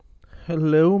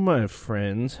Hello, my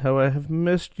friends. How I have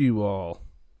missed you all.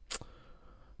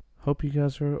 Hope you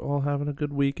guys are all having a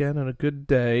good weekend and a good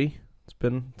day. It's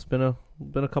been a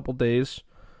couple days.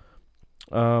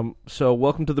 So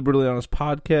welcome to the Brutally Honest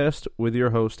Podcast with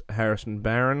your host Harrison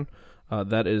Barron.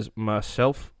 That is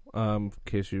myself. In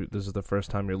case this is the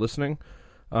first time you're listening.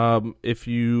 If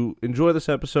you enjoy this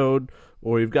episode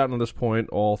or you've gotten to this point,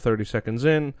 all 30 seconds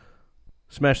in,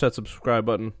 smash that subscribe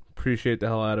button. Appreciate the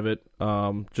hell out of it.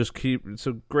 It's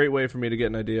a great way for me to get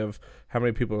an idea of how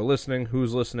many people are listening,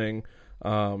 who's listening,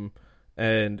 and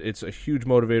it's a huge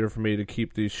motivator for me to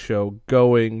keep the show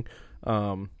going.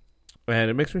 And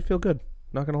it makes me feel good.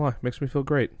 Not gonna lie, it makes me feel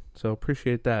great. So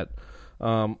appreciate that.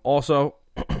 Also,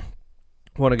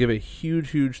 want to give a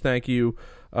huge thank you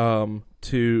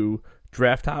to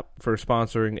Draft Top for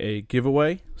sponsoring a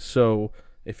giveaway. So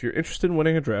if you're interested in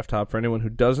winning a Draft Top, for anyone who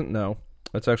doesn't know,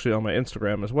 that's actually on my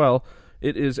Instagram as well.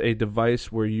 It is a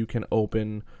device where you can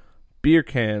open beer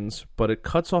cans, but it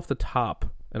cuts off the top,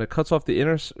 and it cuts off the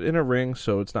inner ring,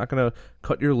 so it's not going to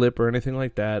cut your lip or anything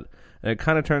like that, and it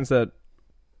kind of turns that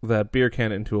beer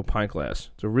can into a pint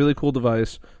glass. It's a really cool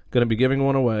device. Going to be giving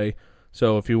one away,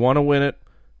 so if you want to win it,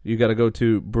 you got to go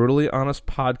to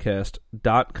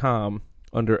brutallyhonestpodcast.com.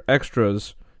 Under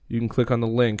extras, you can click on the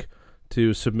link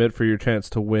to submit for your chance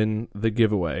to win the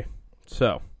giveaway.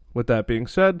 So, with that being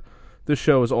said, this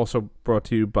show is also brought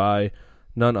to you by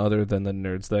none other than the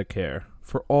Nerds That Care.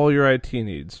 For all your IT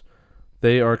needs,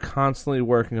 they are constantly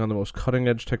working on the most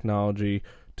cutting-edge technology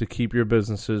to keep your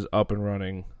businesses up and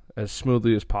running as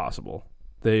smoothly as possible.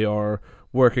 They are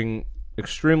working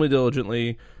extremely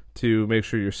diligently to make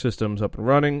sure your system's up and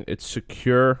running. It's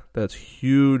secure. That's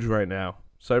huge right now.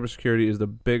 Cybersecurity is the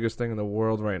biggest thing in the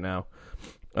world right now.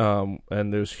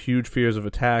 And there's huge fears of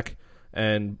attack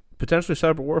and potentially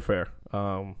cyber warfare.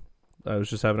 I was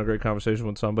just having a great conversation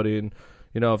with somebody, and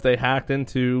if they hacked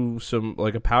into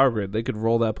a power grid, they could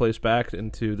roll that place back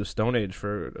into the Stone Age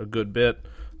for a good bit.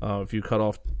 If you cut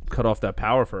off that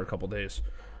power for a couple days.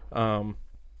 And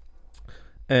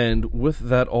with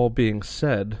that all being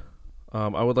said,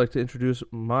 I would like to introduce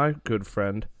my good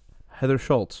friend Heather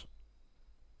Schultz.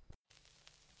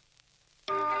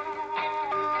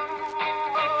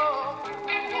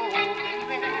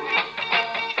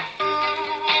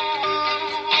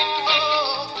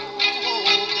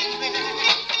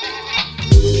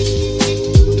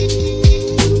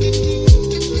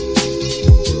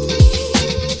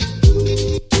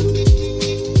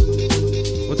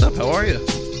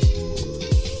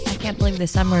 The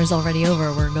summer is already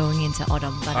over. We're going into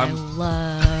autumn, but I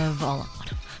love all of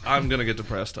autumn. I'm going to get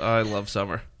depressed. I love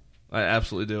summer. I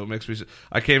absolutely do. It makes me...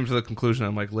 I came to the conclusion,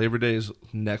 I'm like, Labor Day is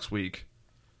next week.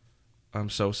 I'm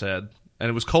so sad.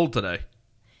 And it was cold today.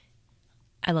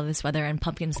 I love this weather, and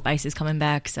pumpkin spice is coming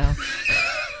back, so...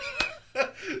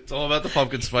 It's all about the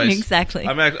pumpkin spice. Exactly.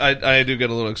 I do get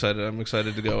a little excited. I'm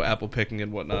excited to go apple picking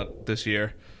and whatnot this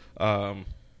year.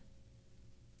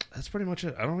 That's pretty much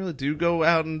it. I don't really go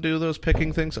out and do those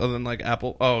picking things other than like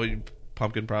apple. Oh,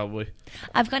 pumpkin probably.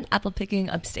 I've gone apple picking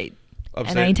upstate,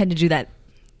 and I intend to do that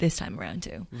this time around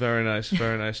too. Very nice,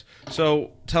 very nice.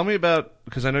 So tell me about,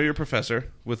 because I know you're a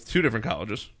professor with two different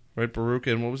colleges, right? Baruch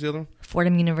and what was the other one?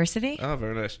 Fordham University. Oh,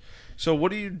 very nice. So what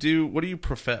do you do? What do you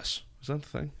profess? Is that the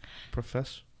thing?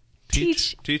 Profess?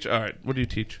 Teach. All right. What do you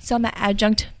teach? So I'm an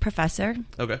adjunct professor.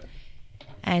 Okay.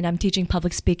 And I'm teaching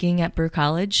public speaking at Brewer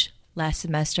College. Last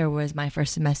semester was my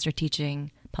first semester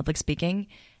teaching public speaking,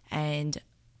 and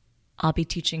I'll be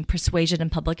teaching persuasion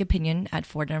and public opinion at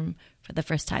Fordham for the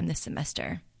first time this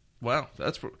semester. Wow,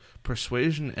 that's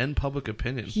persuasion and public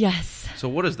opinion. Yes. So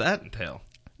what does that entail?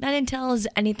 That entails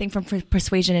anything from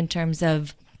persuasion in terms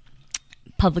of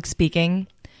public speaking,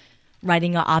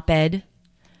 writing an op-ed,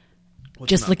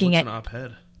 what's an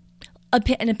op-ed?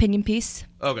 An opinion piece.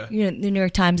 Okay. The New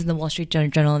York Times and the Wall Street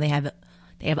Journal, they have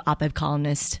op-ed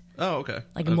columnists. Oh, okay.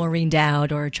 Like Maureen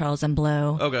Dowd or Charles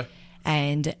Amblow. Okay.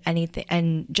 And anything,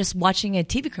 and just watching a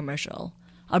TV commercial,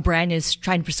 a brand is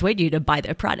trying to persuade you to buy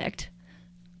their product.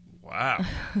 Wow,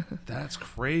 that's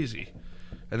crazy.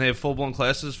 And they have full-blown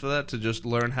classes for that to just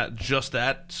learn just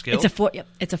that skill? It's a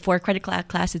 4-credit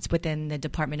class. It's within the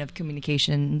Department of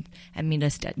Communication and Media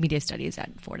Studies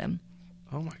at Fordham.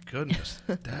 Oh my goodness,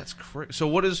 that's crazy. So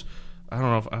what is? I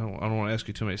don't want to ask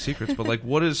you too many secrets, but like,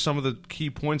 what is some of the key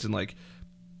points in like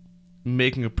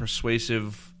making a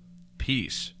persuasive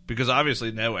piece? Because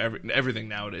obviously now everything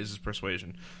nowadays is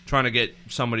persuasion, trying to get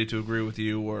somebody to agree with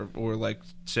you, or like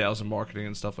sales and marketing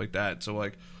and stuff like that. So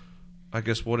like, I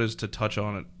guess what is, to touch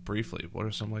on it briefly, what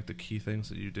are some like the key things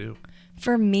that you do?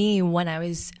 For me, when I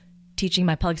was teaching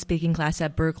my public speaking class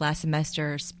at Baruch last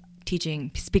semester,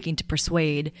 speaking to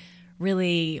persuade,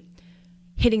 really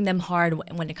hitting them hard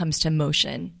when it comes to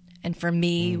emotion. And for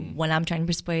me, when I'm trying to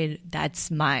persuade, that's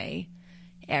my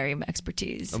area of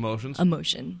expertise.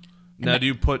 Emotion. Now, do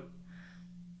you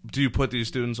put these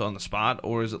students on the spot,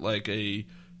 or is it like a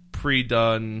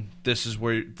pre-done, this is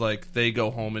where like they go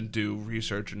home and do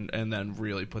research and then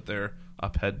really put their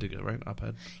op-ed together, right?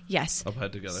 Op-ed? Yes.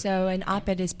 Op-ed together. So an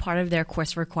op-ed is part of their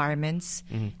course requirements,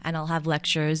 and I'll have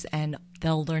lectures, and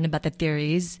they'll learn about the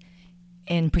theories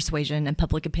in persuasion and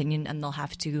public opinion, and they'll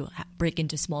have to break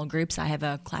into small groups. I have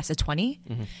a class of 20.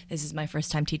 This is my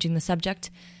first time teaching the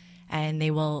subject, and they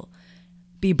will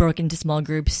be broken into small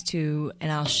groups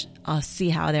and I'll see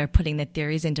how they're putting the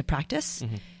theories into practice.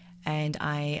 And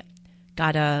I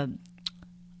got a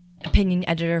opinion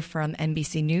editor from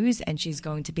NBC News, and she's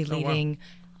going to be leading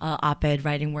an op-ed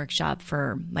writing workshop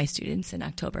for my students in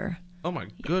October. Oh my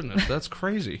goodness, that's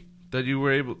crazy that you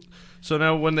were able. So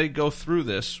now when they go through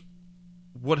this,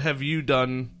 what have you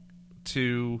done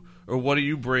or what do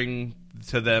you bring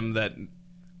to them that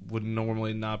would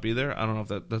normally not be there? I don't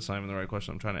know if that's not even the right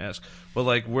question I'm trying to ask. But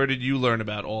like, where did you learn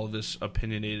about all of this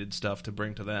opinionated stuff to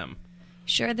bring to them?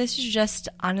 Sure, this is just,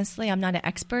 honestly, I'm not an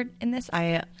expert in this.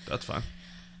 That's fine.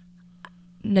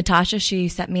 Natasha, she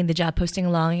sent me the job posting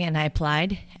along, and I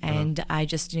applied, and I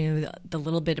just knew the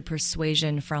little bit of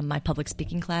persuasion from my public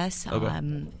speaking class.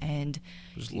 Okay. And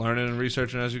just learning and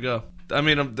researching as you go. I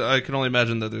mean, I can only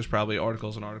imagine that there's probably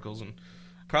articles and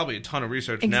probably a ton of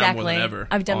research now more than ever.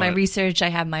 I've done my research. I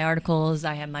have my articles.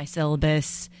 I have my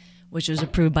syllabus, which was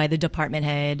approved by the department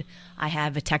head. I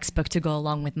have a textbook to go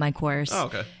along with my course. Oh,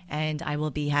 okay. And I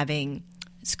will be having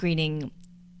screening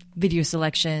video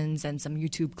selections and some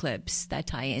YouTube clips that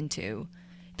tie into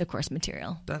the course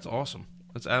material. That's awesome.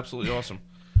 That's absolutely awesome.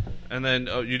 And then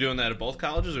you're doing that at both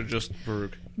colleges or just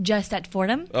Baruch? Just at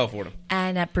Fordham. Oh, Fordham.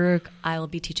 And at Baruch, I will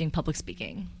be teaching public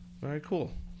speaking. Very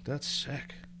cool. That's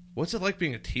sick. What's it like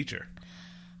being a teacher?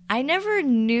 I never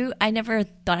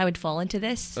thought I would fall into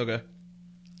this. Okay.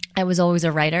 I was always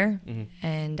a writer,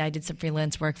 and I did some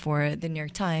freelance work for the New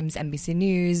York Times, NBC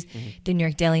News, the New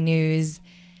York Daily News,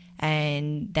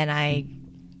 and then I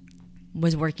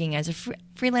was working as a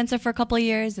freelancer for a couple of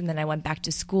years, and then I went back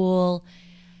to school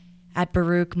at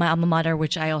Baruch, my alma mater,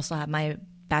 which I also have my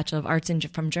Bachelor of Arts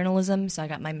from journalism, so I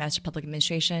got my Master of Public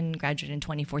Administration, graduated in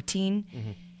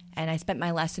 2014, and I spent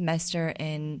my last semester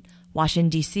in Washington,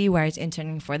 D.C., where I was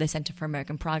interning for the Center for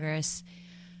American Progress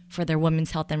for their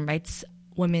Women's Health and Rights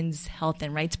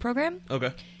program.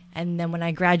 Okay. And then when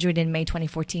I graduated in May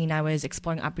 2014, I was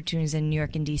exploring opportunities in New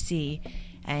York and D.C.,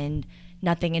 and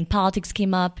nothing in politics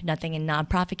came up, nothing in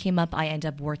nonprofit came up. I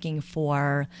ended up working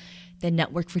for the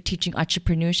Network for Teaching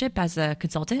Entrepreneurship as a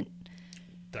consultant.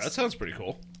 That sounds pretty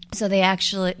cool. So they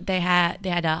had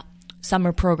a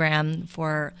summer program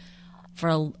for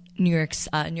New York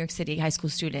City high school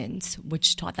students,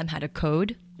 which taught them how to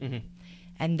code.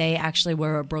 And they actually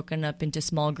were broken up into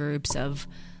small groups of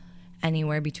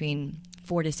anywhere between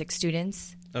 4 to 6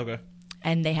 students. Okay.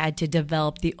 And they had to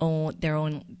develop their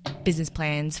own business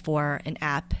plans for an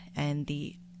app and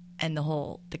the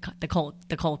whole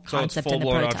concept so it's and the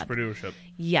full-blown prototype. Entrepreneurship.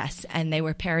 Yes, and they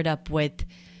were paired up with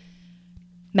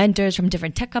mentors from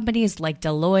different tech companies like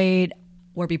Deloitte,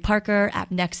 Warby Parker,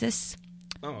 AppNexus.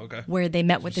 Oh, okay. Where they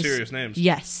met with serious names.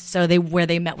 Yes, so where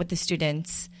they met with the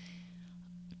students.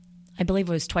 I believe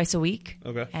it was twice a week.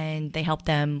 Okay. And they helped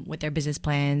them with their business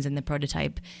plans and the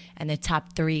prototype. And the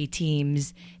top 3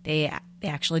 teams, they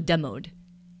actually demoed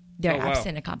their apps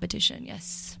in a competition.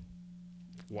 Yes.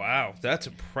 Wow, that's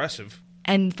impressive.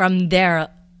 And from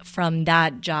that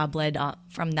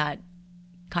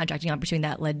contracting opportunity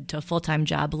that led to a full-time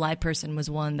job, LivePerson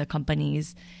was one of the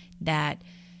companies that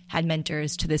had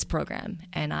mentors to this program.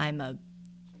 And I'm a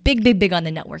big on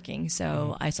the networking.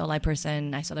 So I saw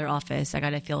LivePerson, I saw their office, I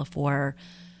got a feel for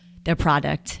their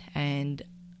product, and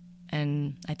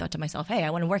I thought to myself, hey,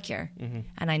 I want to work here.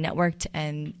 And I networked,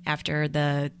 and after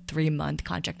the 3-month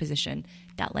contract position,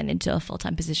 that led into a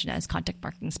full-time position as content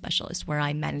marketing specialist, where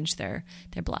I managed their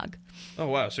blog. Oh,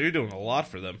 wow. So you're doing a lot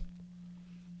for them.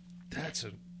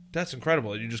 That's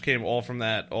incredible. You just came all from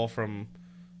that. And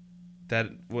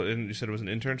you said it was an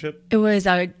internship? It was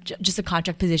just a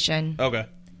contract position. Okay.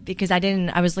 Because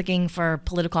I was looking for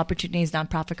political opportunities,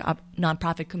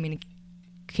 nonprofit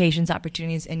communications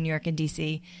opportunities in New York and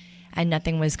DC, and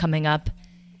nothing was coming up.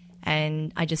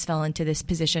 And I just fell into this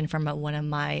position from one of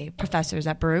my professors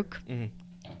at Baruch.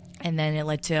 And then it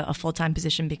led to a full-time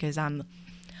position because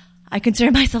I consider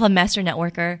myself a master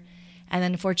networker. And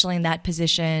then unfortunately that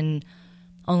position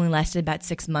only lasted about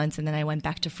 6 months, and then I went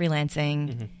back to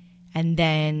freelancing. And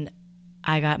then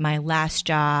I got my last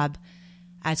job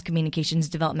as communications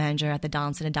development manager at the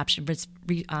Donaldson Adoption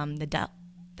the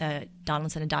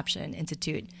Donaldson Adoption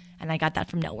Institute, and I got that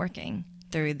from networking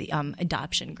through the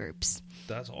adoption groups.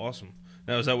 That's awesome.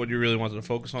 Now, is that what you really wanted to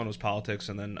focus on, was politics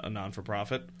and then a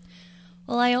non-for-profit?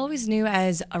 Well, I always knew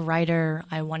as a writer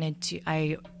I wanted to.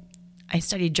 I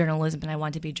studied journalism, and I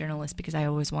wanted to be a journalist because I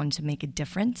always wanted to make a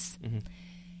difference. Mm-hmm.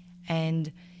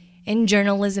 And in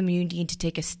journalism, you need to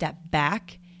take a step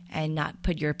back and not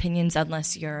put your opinions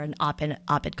unless you're an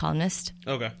op-ed columnist.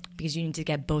 Okay. Because you need to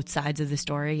get both sides of the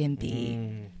story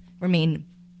and remain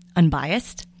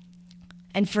unbiased.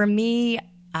 And for me,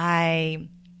 I'm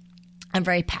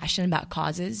very passionate about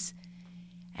causes,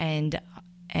 and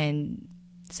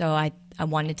so I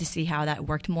wanted to see how that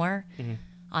worked more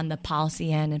on the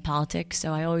policy end and politics.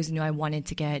 So I always knew I wanted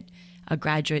to get a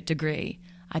graduate degree.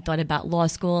 I thought about law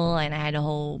school, and I had a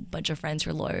whole bunch of friends who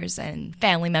were lawyers and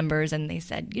family members, and they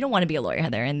said, "You don't want to be a lawyer,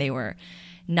 Heather," and they were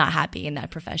not happy in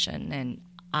that profession. And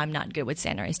I'm not good with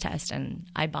standardized tests, and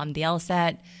I bombed the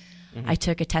LSAT. I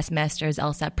took a test master's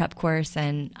LSAT prep course,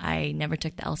 and I never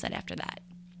took the LSAT after that.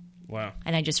 Wow.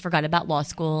 And I just forgot about law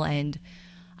school, and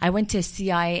I went to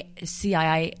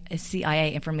CIA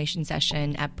information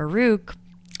session at Baruch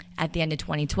at the end of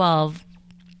 2012,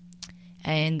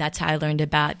 and that's how I learned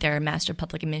about their Master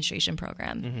Public Administration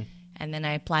program. Mm-hmm. And then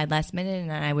I applied last minute,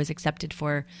 and I was accepted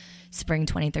for spring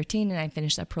 2013, and I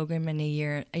finished that program in a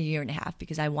year and a half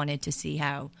because I wanted to see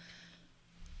how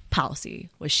policy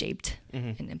was shaped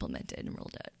and implemented and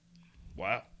rolled out.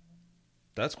 Wow.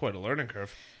 That's quite a learning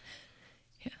curve.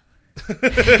 Yeah.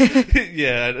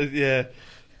 Yeah.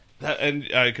 And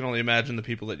I can only imagine the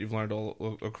people that you've learned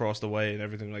all across the way and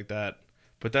everything like that.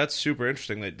 But that's super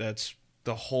interesting. That's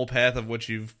the whole path of which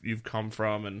you've come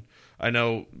from, and I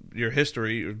know your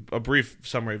history, a brief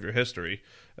summary of your history,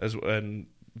 and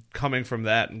coming from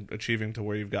that and achieving to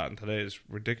where you've gotten today is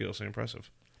ridiculously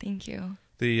impressive. Thank you.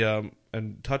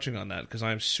 And touching on that, because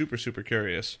I'm super, super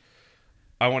curious,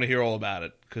 I want to hear all about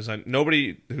it, because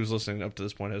nobody who's listening up to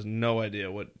this point has no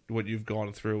idea what you've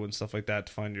gone through and stuff like that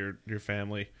to find your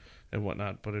family and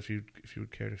whatnot. But if you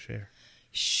would care to share.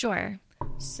 Sure.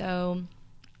 So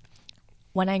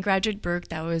when I graduated Baruch,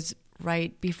 that was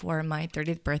right before my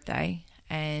 30th birthday.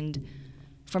 And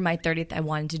for my 30th, I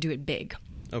wanted to do it big.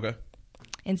 Okay.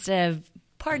 Instead of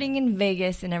partying in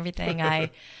Vegas and everything,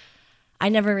 I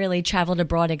never really traveled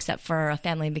abroad except for a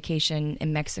family vacation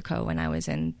in Mexico when I was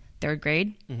in third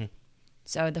grade. Mm-hmm.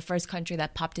 So the first country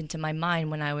that popped into my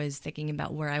mind when I was thinking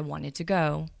about where I wanted to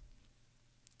go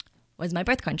was my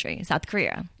birth country, South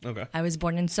Korea. Okay. I was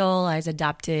born in Seoul. I was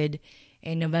adopted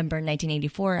in November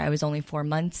 1984. I was only 4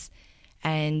 months.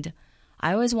 And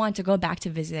I always wanted to go back to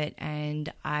visit.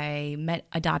 And I met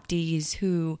adoptees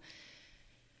who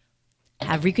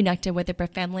have reconnected with their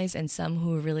families and some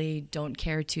who really don't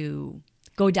care to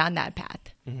go down that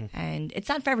path. Mm-hmm. And it's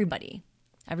not for everybody.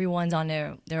 Everyone's on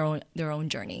their own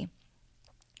journey.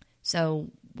 So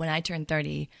when I turned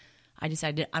 30, I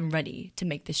decided I'm ready to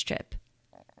make this trip.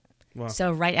 Wow.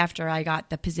 So right after I got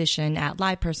the position at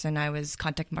LivePerson, I was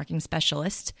contact marketing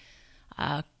specialist.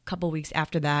 A couple weeks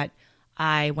after that,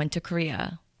 I went to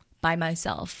Korea by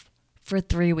myself for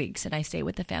 3 weeks, and I stayed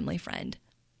with a family friend.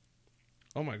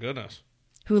 Oh my goodness.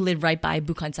 Who lived right by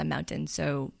Bukhansan Mountain.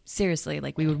 So seriously,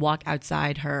 like we would walk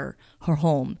outside her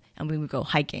home, and we would go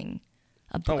hiking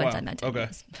up Bukhansan Mountain. Okay.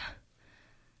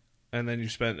 And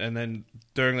then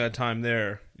during that time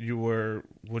there,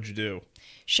 what'd you do?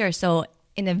 Sure. So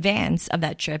in advance of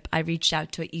that trip, I reached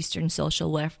out to Eastern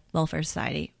Social Welfare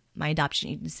Society, my adoption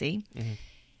agency,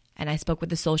 and I spoke with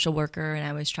the social worker, and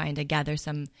I was trying to gather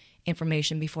some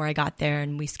information before I got there,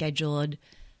 and we scheduled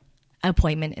an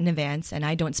appointment in advance. And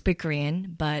I don't speak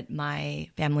Korean, but my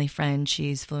family friend,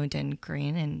 she's fluent in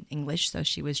Korean and English, so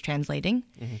she was translating,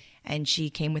 and she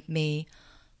came with me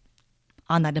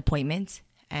on that appointment.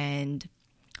 And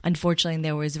unfortunately,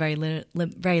 there was very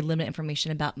limited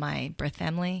information about my birth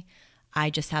family. I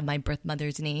just had my birth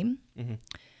mother's name,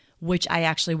 which I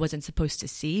actually wasn't supposed to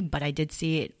see, but I did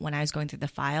see it when I was going through the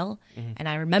file. And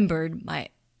I remembered my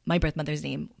birth mother's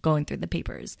name going through the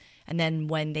papers. And then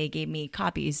when they gave me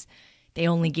copies, they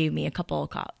only gave me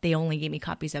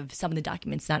copies of some of the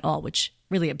documents, not all, which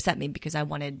really upset me because I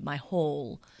wanted my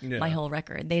whole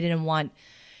record. They didn't want,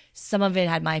 some of it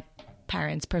had my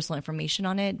parents' personal information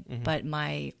on it, but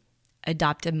my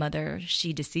adopted mother,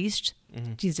 she's deceased.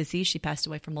 She passed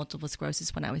away from multiple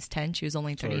sclerosis when I was 10. She was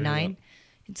only 39.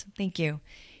 So, thank you.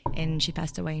 And she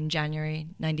passed away in January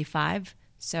 95.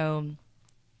 So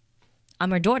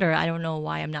I'm her daughter. I don't know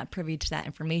why I'm not privy to that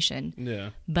information. Yeah.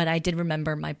 But I did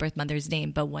remember my birth mother's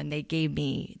name. But when they gave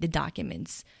me the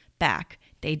documents back,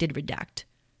 they did redact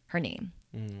her name.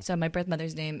 So my birth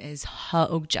mother's name is Ha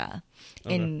Okja.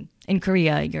 In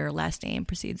Korea, your last name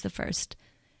precedes the first.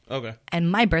 Okay.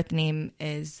 And my birth name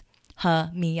is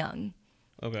Ha Mi Young.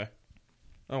 Okay.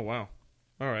 Oh, wow.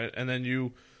 All right. And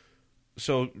then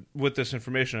so with this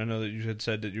information, I know that you had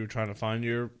said that you were trying to find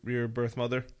your birth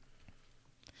mother.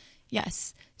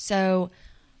 Yes. So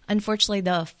unfortunately,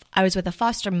 I was with a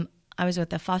foster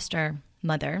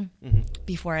mother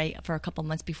for a couple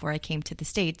months before I came to the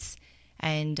States,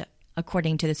 and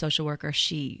according to the social worker,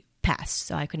 she passed,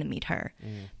 so I couldn't meet her.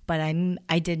 But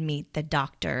I did meet the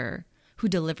doctor who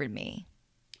delivered me.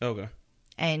 Okay.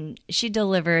 And she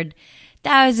delivered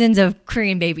thousands of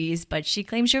Korean babies, but she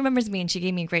claims she remembers me, and she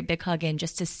gave me a great big hug. And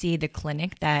just to see the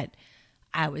clinic that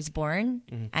I was born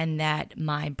and that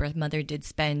my birth mother did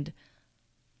spend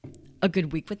a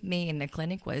good week with me in the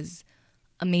clinic was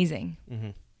amazing.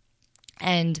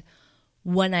 And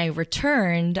when I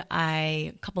returned,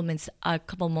 a couple months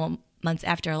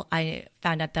after, I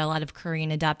found out that a lot of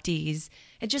Korean adoptees,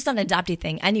 it's just not an adoptee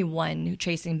thing. Anyone who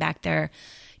tracing back their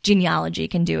genealogy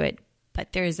can do it.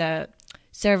 But there's a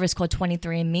service called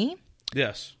 23andMe.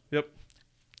 Yes. Yep.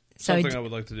 So Something I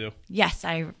would like to do. Yes,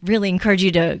 I really encourage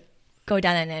you to go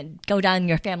down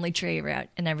your family tree route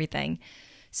and everything.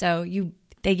 So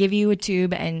they give you a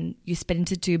tube and you spit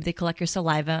into the tube. They collect your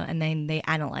saliva and then they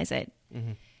analyze it.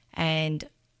 And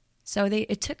so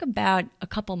it took about a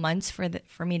couple months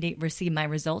for me to receive my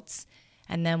results.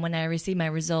 And then when I received my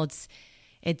results,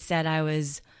 it said I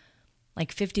was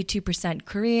like 52%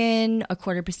 Korean,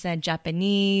 1/4%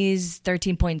 Japanese,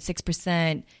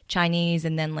 13.6% Chinese,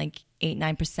 and then like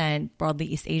 8-9% broadly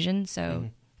East Asian. So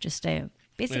just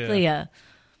basically an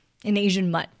Asian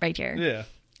mutt right here. Yeah,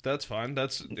 that's fine.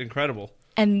 That's incredible.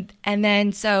 And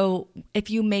then so if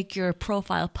you make your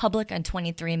profile public on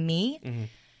 23andMe,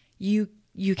 you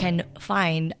can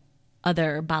find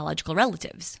other biological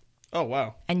relatives. Oh,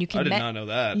 wow. And you can I did not know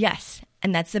that. Yes.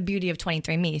 And that's the beauty of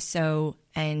 23andMe. So,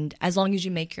 and as long as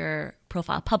you make your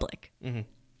profile public.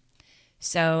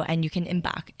 So, and you can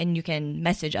inbox and you can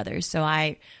message others. So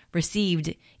I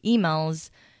received emails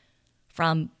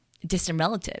from distant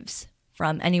relatives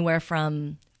from anywhere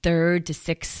from third to your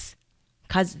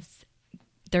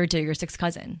sixth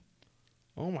cousin.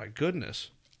 Oh, my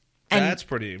goodness. And That's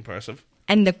pretty impressive.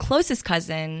 And the closest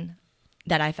cousin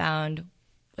that I found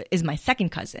is my second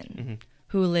cousin,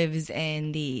 who lives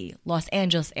in the Los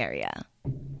Angeles area.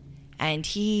 And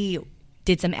he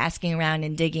did some asking around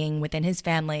and digging within his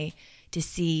family to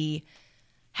see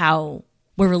how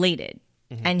we're related.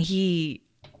 And his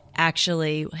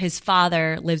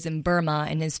father lives in Burma,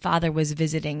 and his father was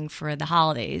visiting for the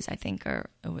holidays, I think, or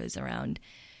it was around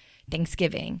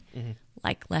Thanksgiving,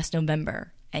 like last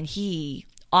November. And he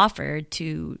offered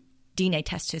to DNA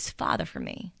test his father for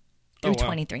me through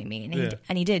 23andMe,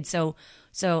 and he did. So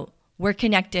we're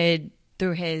connected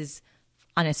through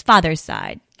on his father's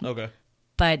side. Okay.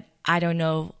 But I don't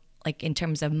know, like in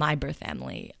terms of my birth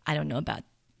family, I don't know about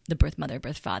the birth mother,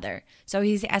 birth father. So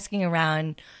he's asking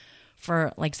around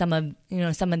for like some of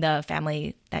the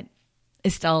family that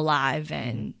is still alive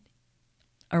and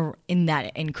are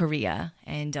in Korea,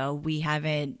 and we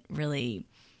haven't really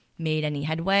made any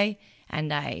headway,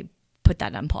 and I put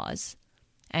that on pause,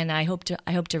 and I hope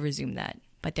to resume that.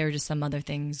 But there are just some other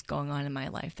things going on in my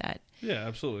life that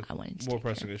absolutely I wanted to more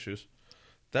pressing issues.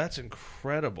 That's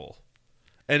incredible.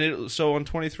 And so on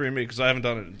 23andMe, because I haven't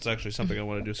done it, it's actually something I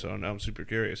want to do. So I'm super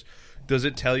curious. Does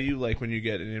it tell you, like, when you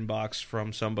get an inbox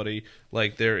from somebody,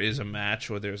 like there is a match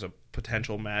or there's a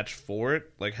potential match for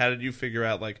it? Like, how did you figure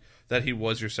out like that he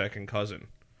was your second cousin?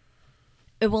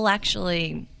 It will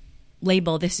actually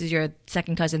label, this is your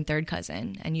second cousin, third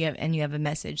cousin, and you have a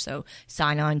message. So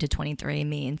sign on to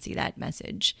 23andMe and see that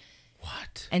message.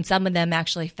 What? And some of them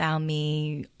actually found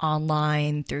me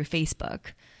online through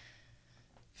Facebook.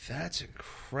 That's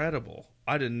incredible.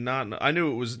 I did not know. I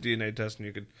knew it was a DNA test and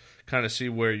you could kind of see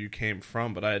where you came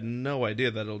from, but I had no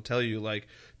idea that it'll tell you, like,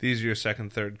 these are your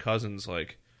second, third cousins.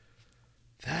 Like,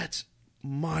 that's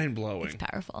mind-blowing. It's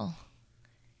powerful.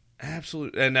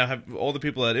 Absolutely. And now have all the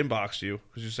people that inboxed you,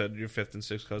 because you said your fifth and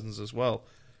sixth cousins as well,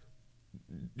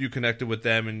 you connected with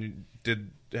them, and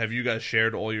have you guys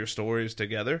shared all your stories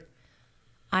together?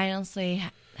 I honestly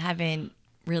haven't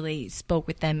really spoke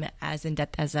with them as in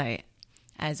depth as I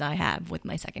have with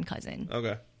my second cousin.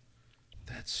 Okay.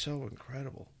 That's so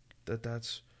incredible.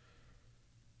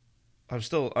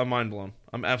 I'm mind blown.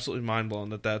 I'm absolutely mind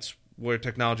blown that's where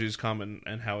technology has come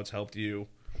and how it's helped you.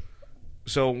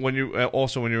 So when you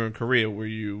were in Korea, were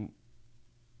you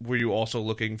also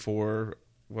looking for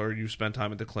where you spent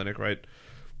time at the clinic, right?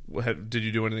 Did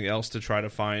you do anything else to try to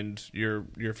find your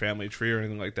family tree or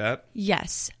anything like that?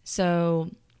 Yes.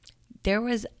 So there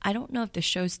was, I don't know if the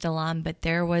show's still on, but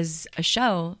there was a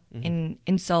show in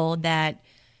Seoul that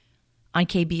on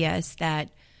KBS that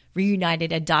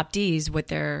reunited adoptees with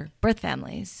their birth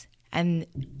families. And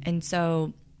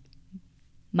so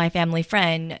my family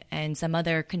friend and some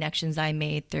other connections I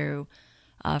made through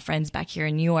friends back here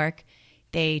in New York,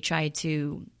 they tried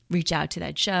to reach out to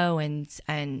that show and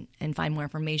find more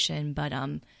information, but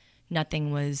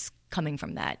nothing was coming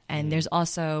from that. And there's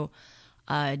also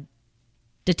a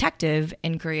detective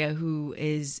in Korea who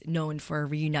is known for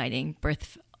reuniting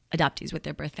adoptees with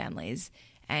their birth families.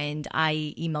 And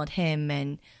I emailed him,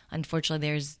 and unfortunately,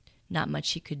 there's not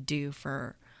much he could do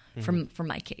for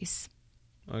my case.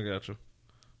 I gotcha.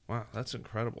 Wow, that's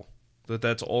incredible.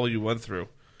 That's all you went through,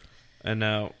 and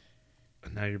now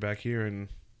you're back here and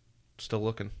still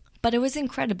looking. But it was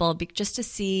incredible just to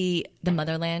see the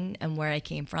motherland and where I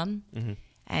came from,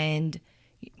 and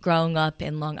growing up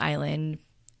in Long Island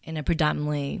in a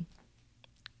predominantly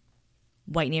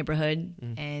white neighborhood,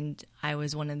 and I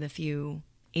was one of the few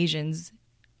Asians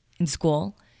in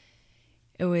school.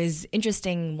 It was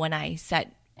interesting when I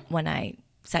set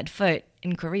foot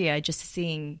in Korea, just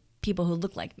seeing people who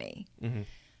looked like me.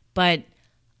 But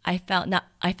I felt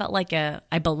like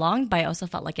I belonged, but I also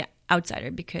felt like an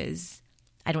outsider because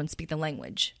I don't speak the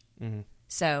language.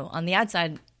 So on the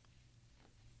outside,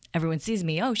 everyone sees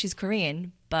me, oh, she's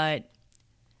Korean, but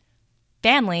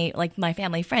family, like my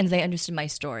family friends, they understood my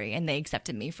story and they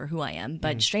accepted me for who I am.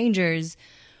 But strangers,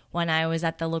 when I was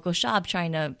at the local shop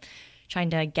trying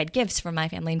to get gifts for my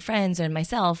family and friends and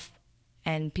myself,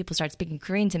 and people started speaking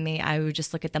Korean to me, I would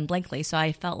just look at them blankly. So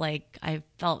I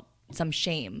felt some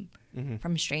shame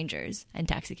from strangers and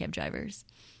taxi cab drivers.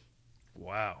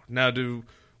 Wow. Now,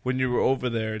 when you were over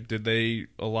there, did a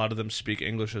lot of them speak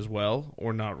English as well,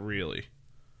 or not really?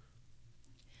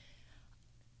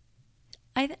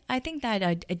 I think that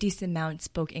a decent amount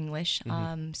spoke English.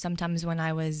 Sometimes when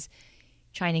I was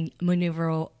trying to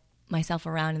maneuver myself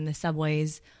around in the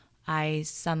subways,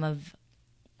 some of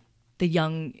the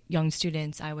young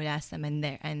students, I would ask them,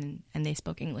 and they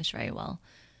spoke English very well.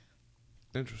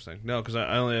 Interesting. No, because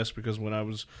I only asked because when I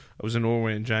was in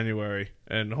Norway in January,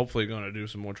 and hopefully going to do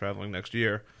some more traveling next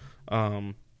year,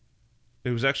 it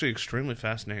was actually extremely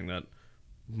fascinating that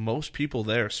most people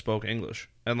there spoke English,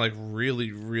 and like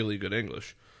really, really good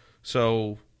English.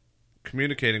 So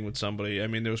communicating with somebody, I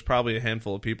mean, there was probably a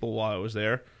handful of people while I was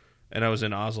there, and I was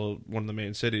in Oslo, one of the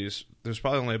main cities. There's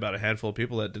probably only about a handful of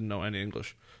people that didn't know any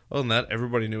English. Other than that,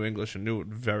 everybody knew English and knew it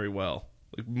very well,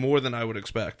 like more than I would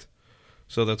expect.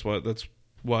 So that's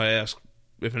why I asked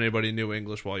if anybody knew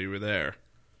English while you were there.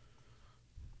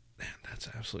 Man, that's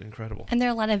absolutely incredible. And there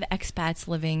are a lot of expats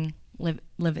living, and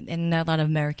there are a lot of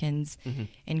Americans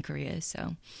in Korea.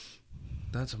 So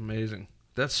that's amazing.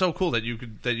 That's so cool that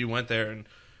you went there,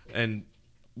 and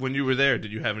when you were there,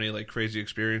 did you have any like crazy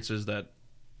experiences that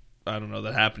I don't know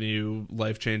that happened to you,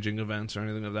 life-changing events or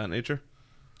anything of that nature?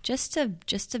 Just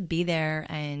to be there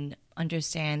and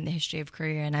understand the history of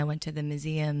Korea, and I went to the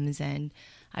museums, and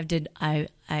I did all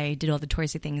the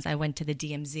touristy things. I went to the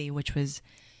DMZ, which was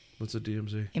what's a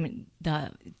DMZ? I mean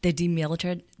the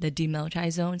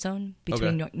demilitarized zone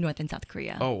between North and South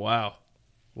Korea. Oh wow,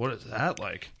 what is that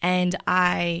like? And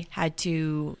I had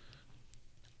to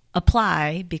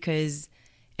apply because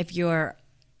if you're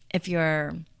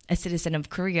a citizen of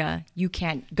Korea, you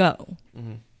can't go.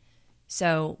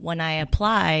 So when I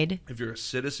applied... If you're a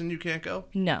citizen, you can't go?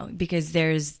 No, because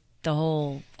there's the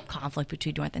whole conflict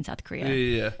between North and South Korea.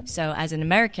 Yeah. So as an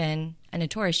American and a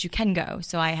tourist, you can go.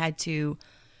 So I had to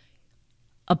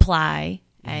apply,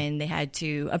 and they had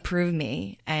to approve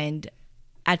me. And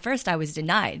at first I was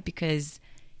denied because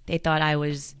they thought I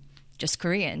was just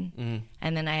Korean.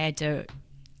 And then I had to...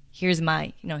 Here's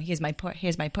my passport.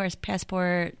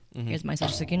 Here's my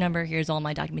social security number. Here's all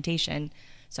my documentation,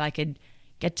 so I could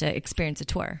get to experience a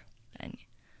tour. And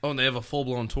they have a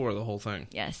full-blown tour of the whole thing.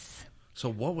 Yes. So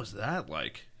what was that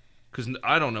like? Because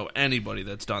I don't know anybody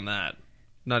that's done that.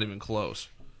 Not even close.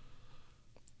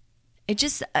 It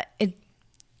just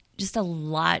a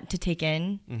lot to take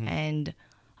in, and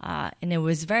it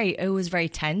was very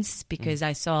tense because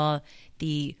I saw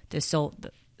the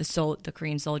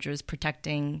Korean soldiers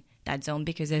protecting that zone,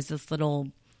 because there's this little,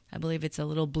 I believe it's a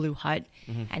little blue hut,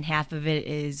 and half of it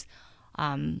is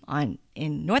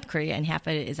in North Korea and half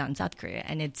of it is on South Korea,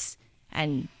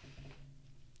 and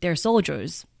there are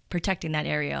soldiers protecting that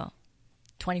area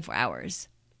 24 hours.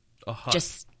 A hut.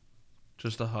 Just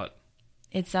a hut.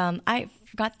 It's I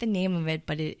forgot the name of it,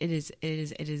 but it is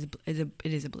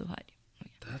a blue hut.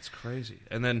 That's crazy.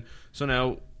 And then so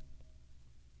now,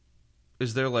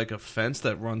 is there like a fence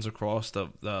that runs across the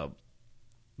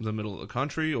the middle of the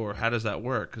country, or how does that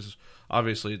work? Because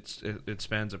obviously it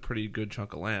spans a pretty good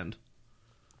chunk of land.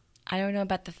 I don't know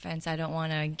about the fence. I don't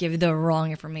want to give the wrong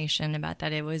information about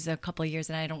that. It was a couple of years,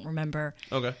 and I don't remember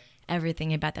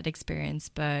everything about that experience,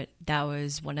 but that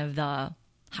was one of the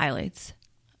highlights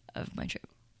of my trip.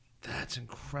 That's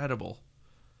incredible.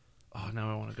 Oh,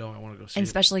 now I want to go. I want to go see and it.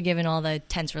 Especially given all the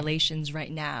tense relations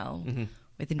right now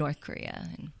with North Korea.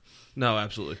 No,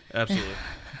 absolutely.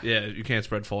 Yeah, you can't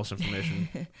spread false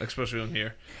information, especially on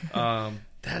here. I'm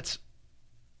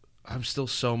still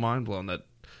so mind blown that.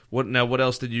 What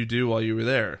else did you do while you were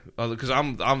there? Because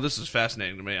this is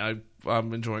fascinating to me.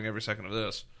 I'm enjoying every second of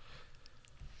this.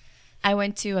 I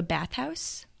went to a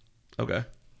bathhouse. Okay.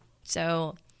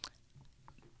 So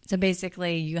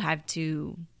basically, you have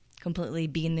to completely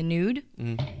be in the nude,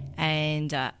 and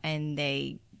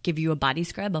they give you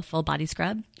a full body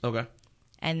scrub. Okay.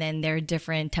 And then there are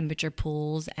different temperature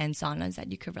pools and saunas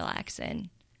that you could relax in.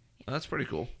 That's pretty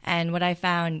cool. And what I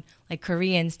found, like,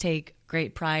 Koreans take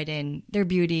great pride in their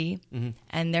beauty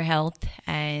and their health,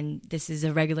 and this is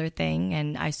a regular thing.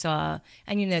 And I saw,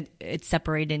 and it's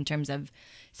separated in terms of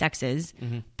sexes,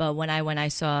 but when I went, I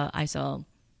saw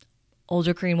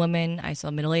older Korean women, I saw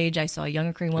middle age, I saw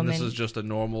younger Korean women. And this is just a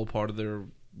normal part of their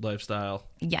lifestyle.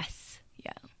 Yes,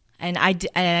 yeah. And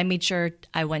I made sure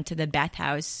I went to the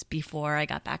bathhouse before I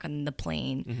got back on the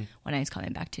plane when I was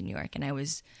coming back to New York, and I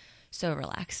was so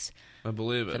relaxed. I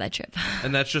believe it. For that trip.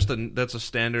 And that's a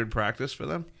standard practice for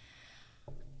them?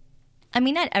 I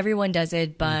mean, not everyone does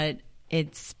it, but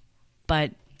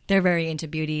they're very into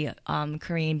beauty.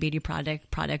 Korean beauty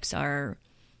products are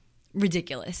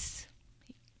ridiculous.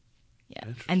 Yeah.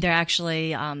 And they're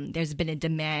actually, there's been a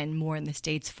demand more in the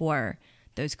States for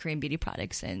those Korean beauty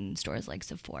products in stores like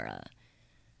Sephora.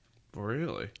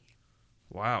 Really?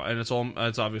 Wow. And it's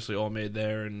obviously all made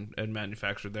there and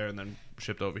manufactured there and then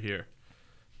shipped over here.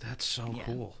 That's so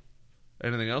cool.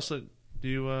 Anything else that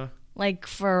you like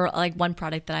one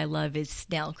product that I love is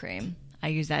snail cream. I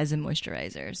use that as a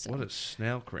moisturizer. So. What is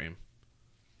snail cream?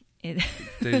 They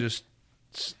just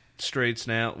straight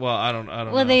snail. Well, I don't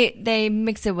know. Well, they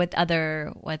mix it with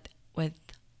other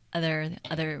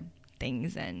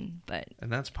things and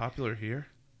that's popular here?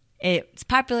 It's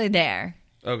popular there.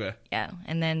 Okay. Yeah.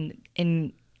 And then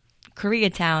in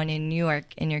Koreatown in New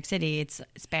York City, it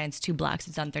spans 2 blocks.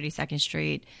 It's on 32nd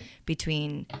Street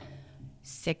between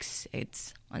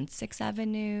it's on 6th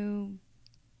Avenue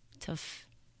to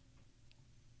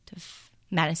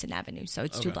Madison Avenue. So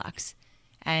it's 2 blocks.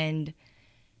 And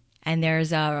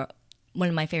there's one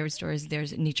of my favorite stores,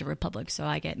 there's Nature Republic. So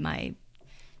I get my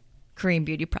Korean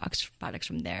beauty products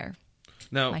from there.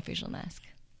 Now, my facial mask.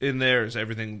 In there, is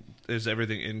everything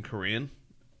in Korean?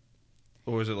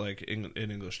 Or is it like in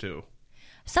English too?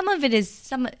 Some of it is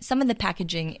some of the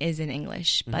packaging is in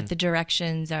English, but the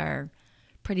directions are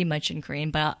pretty much in Korean.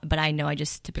 But I know I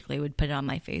just typically would put it on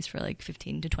my face for like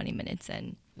 15 to 20 minutes,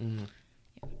 and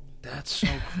that's so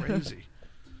crazy.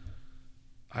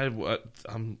 I would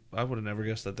have never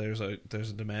guessed that there's a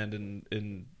demand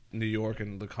in New York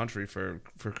and the country for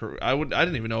I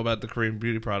didn't even know about the Korean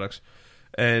beauty products.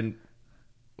 And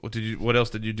what else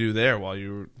did you do there while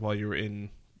you were in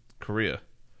Korea?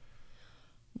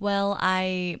 Well,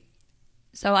 I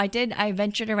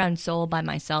ventured around Seoul by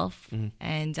myself,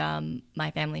 and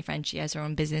my family friend, she has her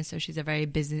own business, so she is a very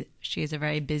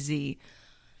busy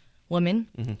woman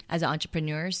as an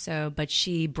entrepreneur. But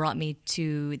she brought me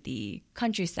to the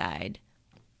countryside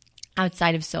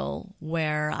outside of Seoul,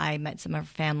 where I met some of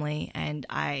her family, and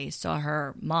I saw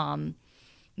her mom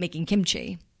making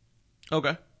kimchi.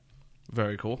 Okay,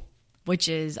 very cool. Which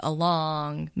is a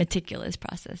long, meticulous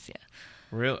process. Yeah.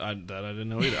 Really, that I didn't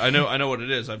know either. I know what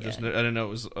it is. I didn't know it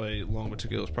was a long,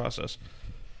 meticulous process.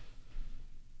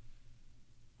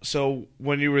 So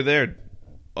when you were there,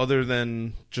 other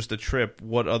than just a trip,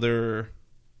 what other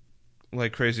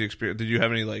like crazy experience? Did you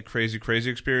have any like crazy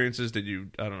experiences? Did you,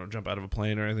 I don't know, jump out of a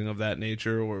plane or anything of that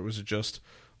nature, or was it just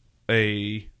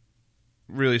a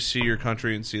really see your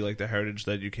country and see like the heritage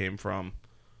that you came from?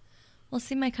 Well,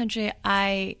 see my country.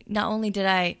 How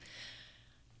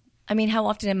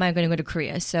often am I going to go to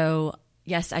Korea? So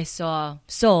yes, I saw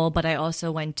Seoul, but I also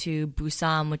went to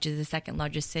Busan, which is the second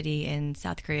largest city in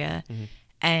South Korea.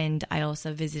 And I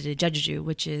also visited Jeju,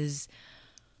 which is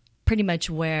pretty much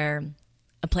where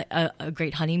a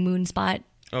great honeymoon spot.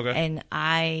 Okay. And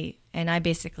I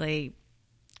basically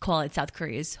call it South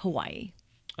Korea's Hawaii.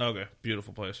 Okay,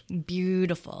 beautiful place.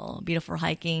 Beautiful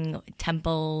hiking,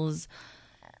 temples,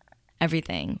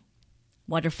 everything,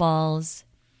 waterfalls,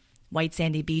 white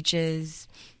sandy beaches.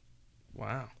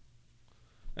 Wow.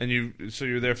 And you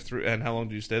were there and how long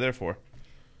did you stay there for?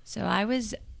 So I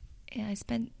was Yeah, I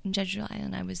spent in Jeju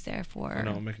Island. I was there for I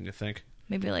know I'm making you think.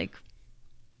 maybe like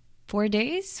 4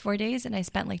 days, and I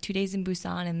spent like 2 days in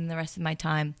Busan, and the rest of my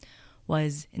time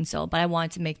was in Seoul. But I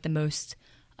wanted to make the most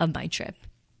of my trip.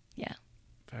 Yeah.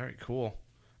 Very cool.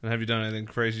 And have you done anything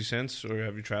crazy since, or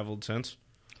have you traveled since?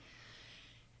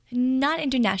 Not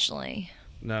internationally,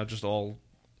 No, just all,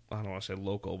 I don't want to say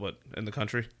local, but in the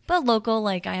country? but local.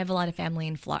 Like I have a lot of family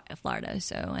in Florida,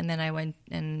 so and then I went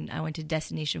to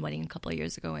Destination Wedding a couple of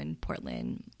years ago in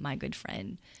Portland. My good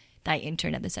friend that I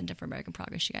interned at the Center for American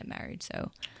Progress, she got married,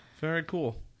 so Very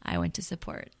cool. I went to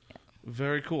support. Yeah.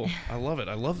 Very cool. I love it.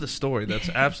 I love this story. That's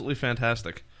absolutely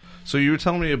fantastic. So you were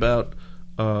telling me about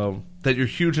that you're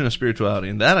huge into spirituality,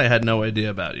 and that I had no idea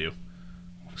about you.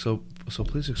 So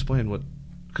please explain what...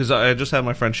 Because I just had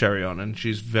my friend Sherry on, and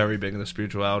she's very big into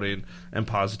spirituality and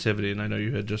positivity, and I know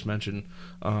you had just mentioned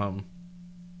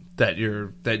that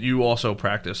you also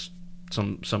practice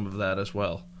some of that as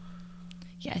well.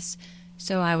 Yes.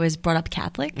 So I was brought up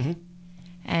Catholic, Mm-hmm.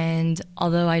 and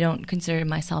although I don't consider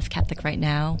myself Catholic right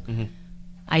now, Mm-hmm.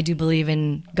 I do believe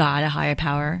in God, a higher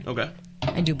power. Okay.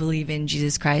 I do believe in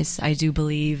Jesus Christ. I do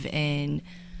believe in...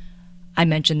 I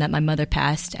mentioned that my mother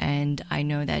passed, and I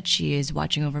know that she is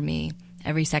watching over me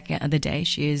every second of the day.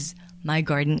 She is my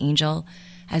guardian angel,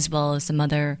 as well as some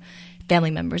other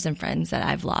family members and friends that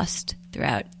I've lost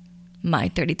throughout my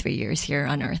 33 years here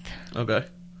on Earth. Okay.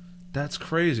 That's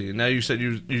crazy. Now you said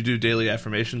you do daily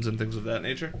affirmations and things of that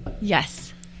nature?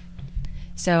 Yes.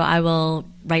 So I will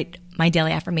write my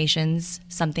daily affirmations,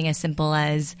 something as simple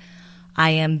as,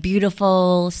 I am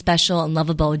beautiful, special, and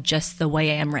lovable just the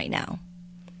way I am right now.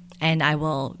 And I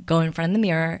will go in front of the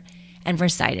mirror and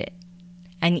recite it.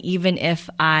 And even if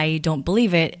I don't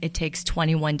believe it, it takes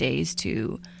 21 days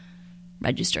to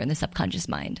register in the subconscious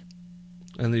mind.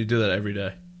 And you do that every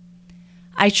day?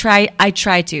 I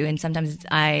try to, and sometimes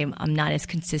I'm not as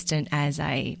consistent as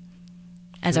I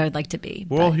would like to be.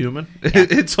 We're all human. Yeah.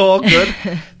 It's all good.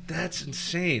 That's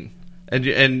insane. And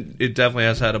it definitely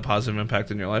has had a positive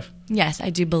impact in your life? Yes, I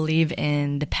do believe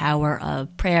in the power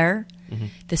of prayer, Mm-hmm.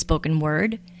 the spoken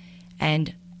word,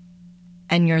 and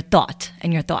your thoughts.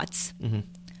 Mm-hmm.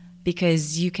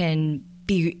 Because you can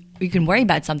worry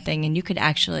about something, and you could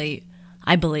actually,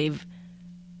 I believe,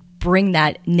 bring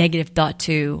that negative thought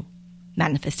to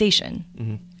manifestation.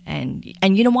 Mm-hmm.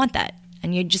 And you don't want that.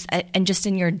 And you just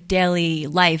in your daily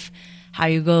life, how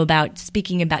you go about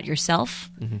speaking about yourself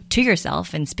Mm-hmm. to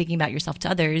yourself and speaking about yourself to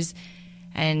others,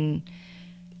 and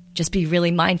just be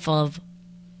really mindful of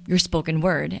your spoken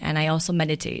word. And I also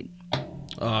meditate.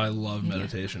 Oh, I love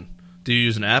meditation. Yeah. Do you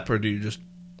use an app, or do you just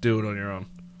do it on your own?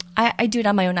 I do it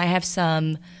on my own. I have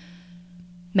some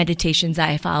meditations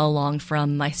I follow along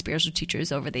from my spiritual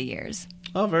teachers over the years.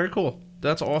 Oh, very cool.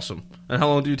 That's awesome. And how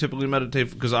long do you typically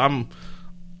meditate? Because I don't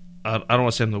want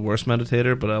to say I'm the worst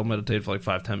meditator, but I'll meditate for like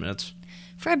 5-10 minutes.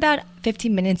 For about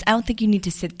 15 minutes. I don't think you need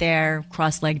to sit there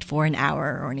cross-legged for an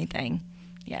hour or anything.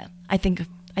 Yeah, I think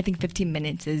 15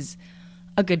 minutes is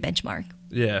a good benchmark.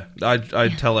 Yeah, I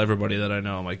tell everybody that I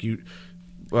know. I'm like,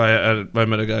 I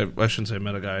met a guy. I shouldn't say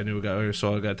met a guy. I knew a guy. I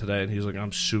saw a guy today, and he's like,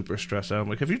 I'm super stressed out. I'm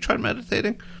like, have you tried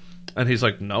meditating? And he's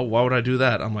like, no. Why would I do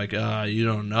that? I'm like, you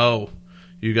don't know.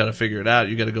 You got to figure it out.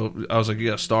 You got to go. I was like, you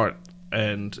got to start.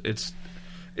 And it's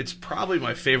probably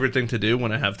my favorite thing to do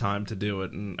when I have time to do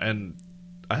it, and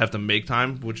I have to make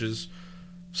time, which is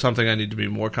something I need to be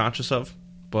more conscious of.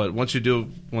 But once the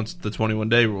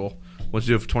 21-day rule, once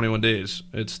you do it for 21 days,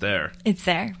 it's there. It's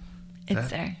there.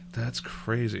 There. That's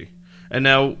crazy. And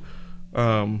now,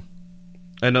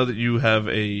 I know that you have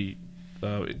a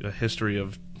history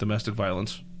of domestic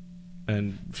violence,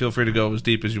 and feel free to go as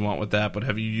deep as you want with that, but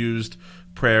have you used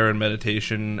prayer and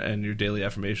meditation and your daily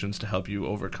affirmations to help you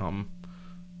overcome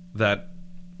that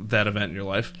event in your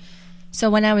life? So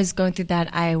when I was going through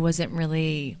that, I wasn't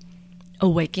really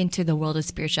awakened to the world of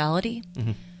spirituality.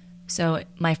 Mm-hmm. So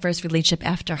my first relationship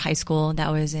after high school,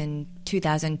 that was in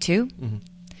 2002. Mm-hmm.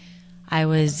 I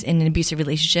was in an abusive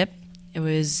relationship. It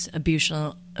was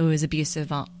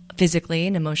abusive physically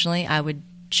and emotionally. I would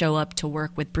show up to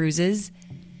work with bruises,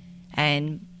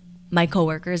 and my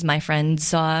coworkers, my friends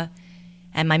saw,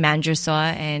 and my manager saw,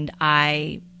 and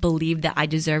I believed that I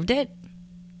deserved it.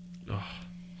 Ugh.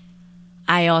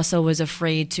 I also was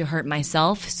afraid to hurt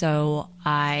myself, so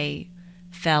I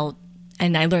felt,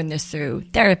 and I learned this through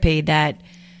therapy, that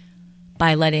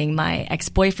by letting my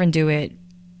ex-boyfriend do it,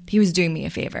 he was doing me a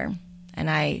favor. And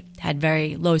I had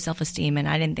very low self-esteem, and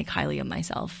I didn't think highly of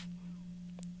myself.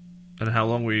 And how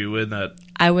long were you in that?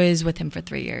 I was with him for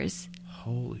 3 years.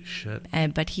 Holy shit.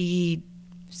 But he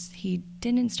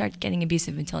didn't start getting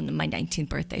abusive until my 19th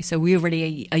birthday. So we were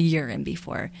already a year in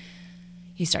before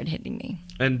he started hitting me.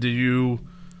 And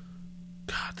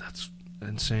God, that's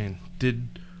insane.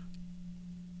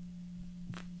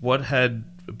 What had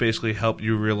basically helped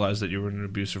you realize that you were in an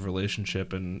abusive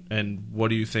relationship, and what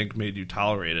do you think made you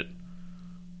tolerate it,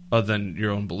 other than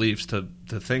your own beliefs to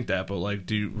think that? But like,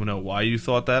 do you know why you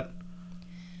thought that?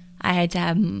 I had to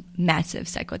have massive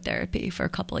psychotherapy for a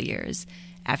couple of years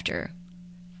after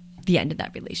the end of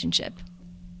that relationship.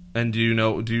 And do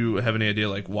you have any idea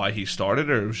like why he started,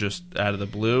 or it was just out of the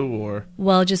blue, or?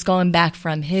 Well, just going back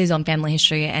from his own family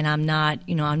history, and I'm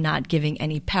not giving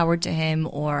any power to him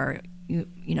or,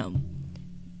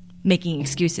 making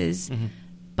excuses. Mm-hmm.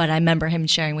 But I remember him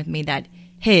sharing with me that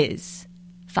his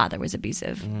father was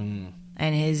abusive,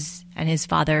 and his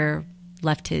father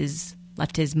left his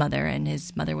mother, and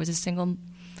his mother was a single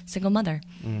mother,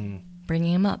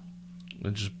 bringing him up.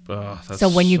 That's so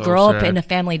when you grow sad. up in a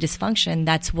family dysfunction,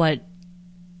 that's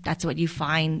what you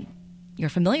find. You're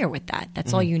familiar with that.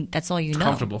 That's all you. That's all you know. It's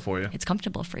comfortable for you. It's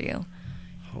comfortable for you.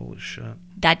 Holy shit!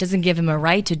 That doesn't give him a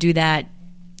right to do that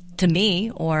to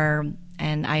me,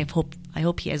 and I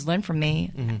hope he has learned from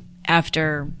me. Mm-hmm.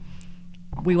 After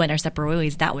we went our separate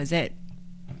ways, that was it.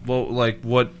 Well, like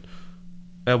what?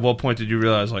 At what point did you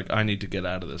realize like I need to get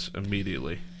out of this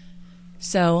immediately?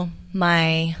 So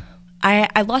I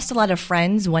lost a lot of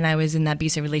friends when I was in that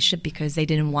abusive relationship because they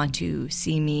didn't want to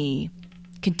see me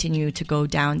continue to go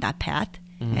down that path.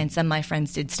 Mm-hmm. And some of my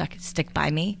friends did stick by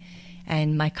me.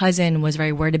 And my cousin was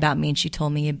very worried about me, and she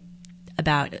told me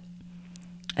about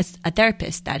a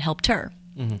therapist that helped her.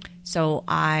 Mm-hmm. So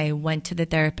I went to the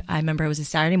therapist. I remember it was a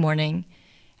Saturday morning,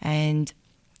 and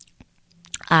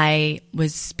I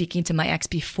was speaking to my ex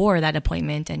before that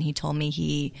appointment, and he told me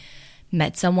he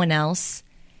met someone else.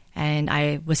 And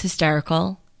I was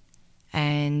hysterical,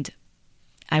 and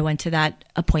I went to that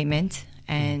appointment,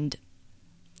 and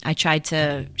I tried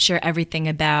to share everything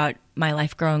about my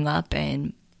life growing up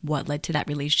and what led to that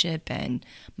relationship and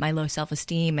my low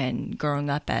self-esteem and growing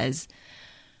up as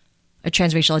a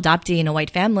transracial adoptee in a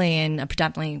white family in a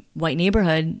predominantly white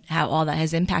neighborhood, how all that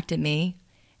has impacted me.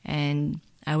 And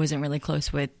I wasn't really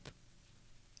close with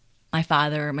my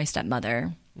father or my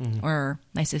stepmother or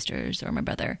my sisters or my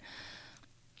brother.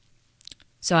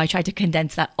 So I tried to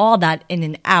condense all that in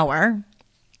an hour,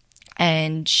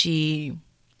 and she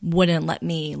wouldn't let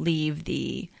me leave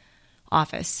the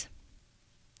office.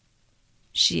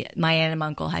 My aunt and my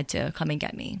uncle had to come and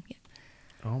get me.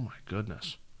 Oh my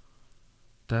goodness.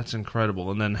 That's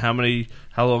incredible. And then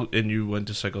how long, and you went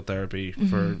to psychotherapy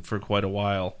for quite a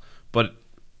while, but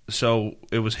so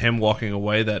it was him walking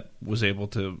away that was able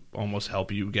to almost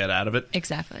help you get out of it?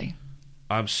 Exactly.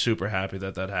 I'm super happy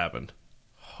that happened.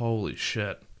 Holy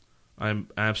shit. I'm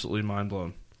absolutely mind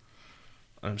blown.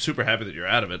 I'm super happy that you're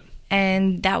out of it.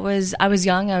 And I was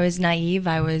young, I was naive,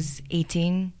 I was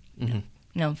 18.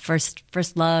 Mm-hmm.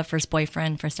 First love, first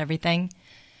boyfriend, first everything.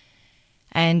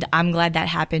 And I'm glad that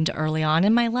happened early on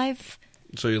in my life.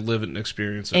 So you live it and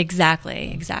experience it.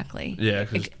 Exactly. Yeah.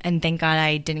 And thank God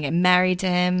I didn't get married to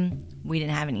him. We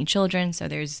didn't have any children, so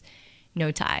there's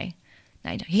no tie.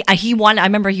 I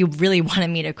remember he really wanted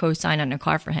me to co-sign on a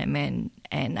car for him, and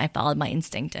I followed my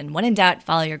instinct. And when in doubt,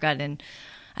 follow your gut. And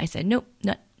I said, nope,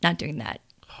 not doing that.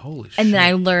 Holy shit! And then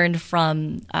I learned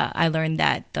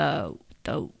that the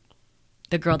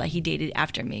girl that he dated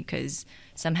after me, because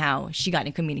somehow she got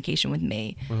in communication with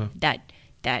me, that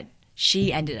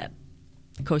she ended up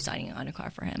co-signing on a car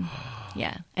for him.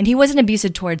 Yeah, and he wasn't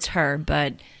abusive towards her,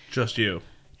 but just you,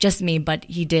 just me. But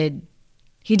he did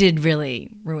really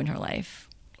ruin her life.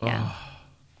 Yeah. Oh,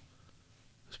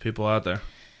 there's people out there.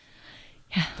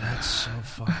 Yeah. That's so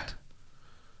fucked.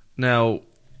 Now,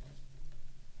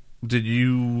 so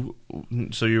you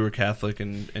were Catholic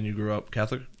and you grew up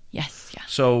Catholic? Yes, yeah.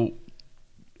 So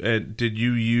did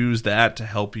you use that to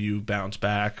help you bounce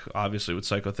back, obviously with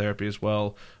psychotherapy as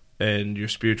well, and your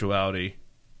spirituality?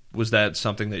 Was that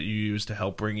something that you used to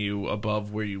help bring you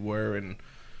above where you were? And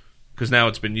because now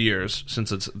it's been years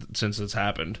since it's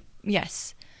happened.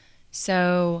 Yes.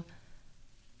 So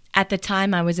at the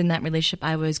time I was in that relationship,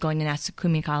 I was going to Nassau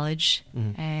College,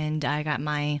 and I got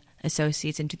my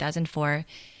associates in 2004.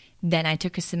 Then I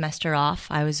took a semester off.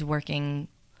 I was working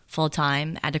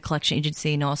full-time at a collection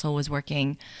agency and also was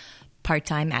working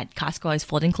part-time at Costco. I was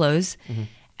folding clothes.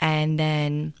 And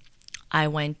then I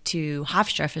went to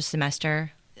Hofstra for a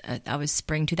semester. That was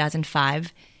spring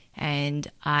 2005. And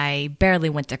I barely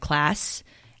went to class,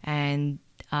 and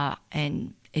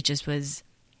it just was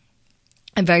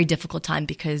a very difficult time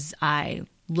because I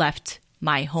left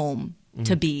my home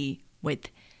to be with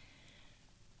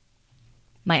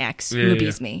my ex who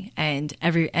abused me, and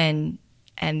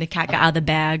the cat got out of the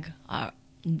bag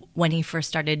when he first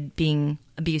started being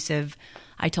abusive,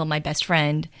 I told my best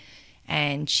friend,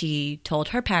 and she told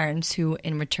her parents, who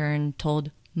in return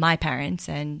told my parents,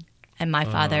 and my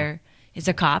father is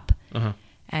a cop.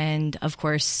 And of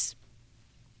course,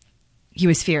 he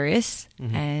was furious,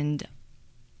 and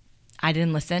I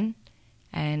didn't listen.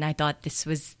 And I thought this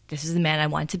was the man I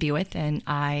wanted to be with, and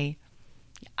I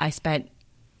spent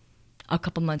a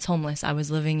couple months homeless. I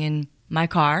was living in my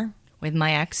car with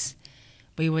my ex.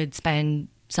 We would spend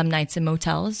some nights in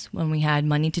motels when we had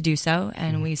money to do so,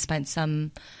 and we spent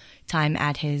some time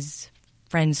at his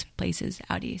friends' places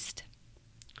out east.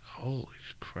 Holy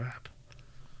crap.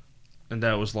 And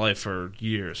that was life for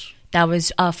years? That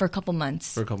was for a couple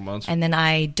months. For a couple months. And then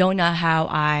I don't know how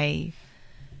I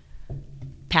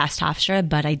passed Hofstra,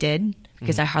 but I did,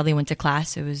 because I hardly went to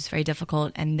class. It was very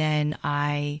difficult. And then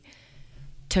I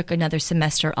took another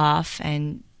semester off,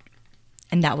 and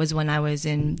that was when I was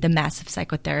in the massive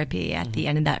psychotherapy at the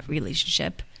end of that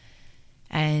relationship.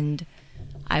 And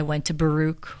I went to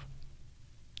Baruch.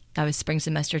 That was spring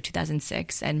semester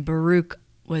 2006. And Baruch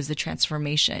was the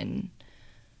transformation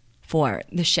for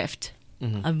the shift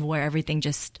of where everything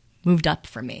just moved up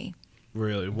for me.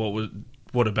 Really?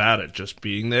 What about it? Just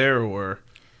being there, or?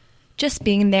 Just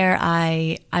being there.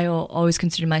 I always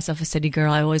considered myself a city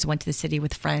girl. I always went to the city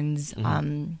with friends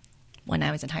when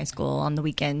I was in high school on the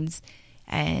weekends.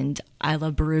 And I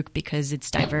love Baruch because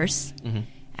it's diverse. And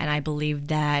I believe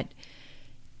that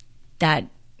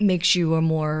makes you a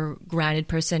more grounded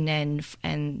person,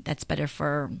 and that's better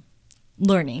for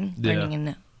learning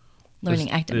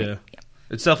activity. Yeah.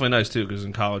 It's definitely nice too, because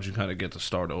in college you kind of get to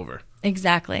start over.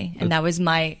 Exactly. And that was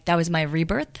my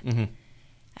rebirth.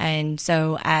 And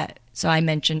so I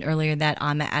mentioned earlier that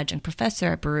I'm an adjunct professor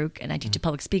at Baruch, and I teach a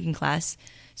public speaking class.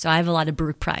 So I have a lot of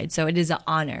Baruch pride. So it is an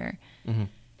honor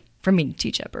for me to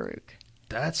teach at Baruch.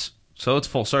 So it's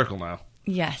full circle now.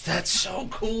 Yes. That's so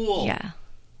cool. Yeah.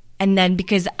 And then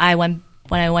because when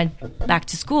I went back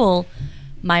to school,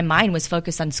 my mind was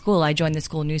focused on school. I joined the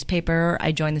school newspaper.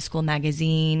 I joined the school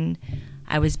magazine.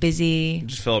 I was busy.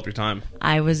 Just fill up your time.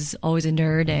 I was always a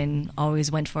nerd and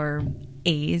always went for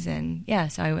A's. And yeah,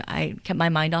 so I kept my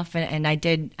mind off it, and I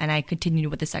did. And I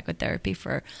continued with the psychotherapy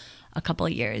for a couple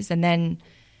of years. And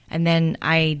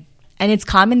it's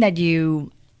common that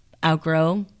you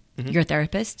outgrow your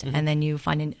therapist, and then you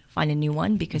find a new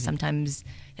one, because sometimes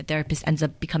the therapist ends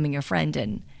up becoming your friend,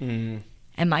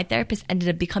 and my therapist ended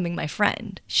up becoming my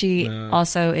friend. She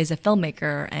also is a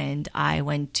filmmaker, and I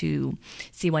went to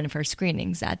see one of her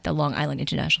screenings at the Long Island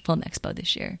International Film Expo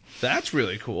this year. That's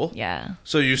really cool. Yeah.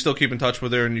 So you still keep in touch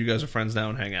with her, and you guys are friends now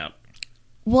and hang out?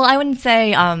 Well, I wouldn't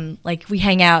say like we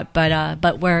hang out, but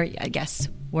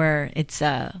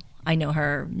I know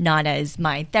her not as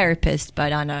my therapist,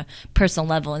 but on a personal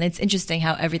level. And it's interesting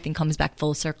how everything comes back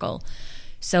full circle.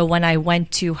 So when I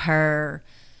went to her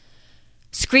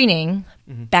screening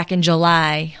back in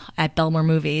July at Belmore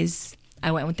Movies,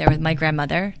 I went there with my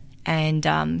grandmother.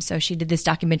 And so she did this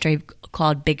documentary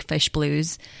called Big Fish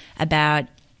Blues about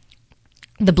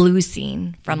the blues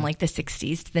scene from like the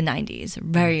 60s to the 90s.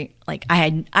 Very like I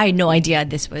had no idea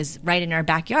this was right in our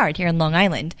backyard here in Long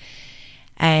Island.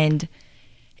 And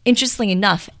interestingly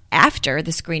enough, after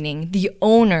the screening, the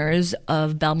owners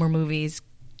of Belmore Movies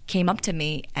came up to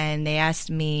me and they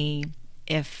asked me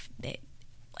if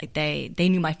they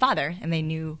knew my father, and they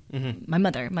knew my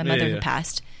mother who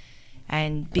passed.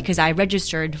 And because I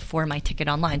registered for my ticket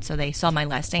online, so they saw my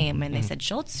last name and they said,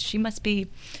 Schultz, she must be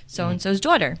so-and-so's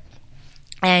daughter.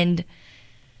 And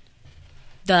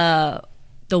the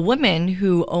woman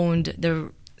who owns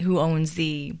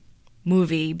the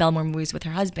movie Belmore Movies with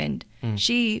her husband,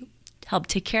 she helped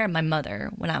take care of my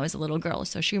mother when I was a little girl.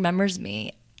 So she remembers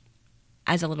me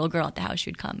as a little girl at the house.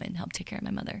 She would come and help take care of my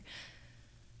mother.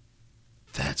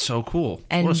 That's so cool.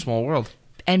 What a small world.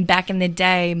 And back in the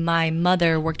day, my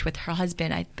mother worked with her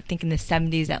husband, I think in the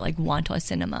 70s, at like Wantagh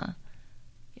Cinema.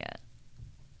 Yeah.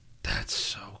 That's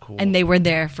so cool. And they were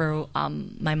there for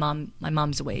my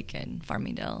mom's wake in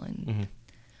Farmingdale, and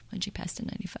when she passed in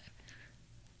 95.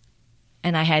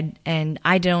 And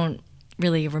I don't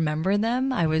really remember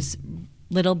them. I was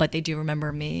little, but they do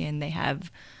remember me, and they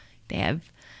have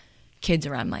kids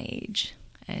around my age.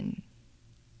 And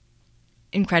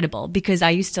incredible, because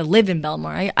I used to live in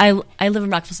Belmore. I live in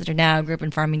Rockville Center now. I grew up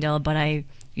in Farmingdale, but I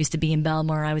used to be in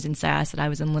Belmore. I was in Syosset. I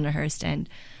was in Lindenhurst, and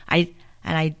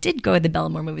I did go to the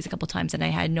Belmore Movies a couple times, and I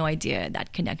had no idea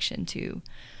that connection to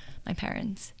my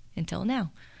parents until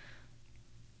now.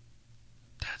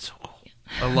 That's so cool.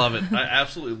 I love it. I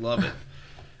absolutely love it.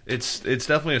 It's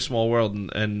definitely a small world,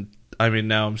 and I mean,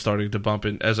 now I'm starting to bump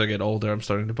in, as I get older, I'm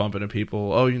starting to bump into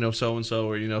people, oh, you know so-and-so,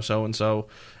 or you know so-and-so,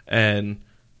 and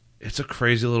it's a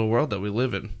crazy little world that we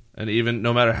live in. And even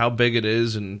no matter how big it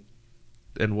is and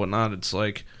whatnot, it's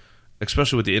like,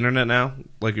 especially with the internet now,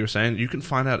 like you were saying, you can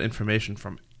find out information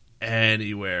from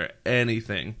anywhere,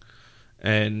 anything.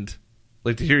 And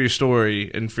like to hear your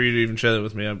story and for you to even share that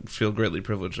with me, I feel greatly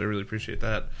privileged. I really appreciate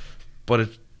that. But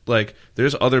it's like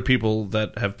there's other people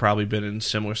that have probably been in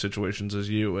similar situations as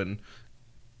you, and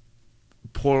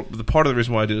the part of the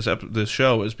reason why I do this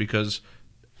show is because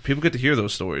people get to hear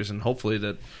those stories, and hopefully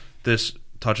that this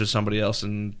touches somebody else,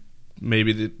 and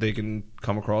maybe they can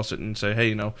come across it and say,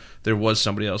 hey, there was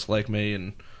somebody else like me,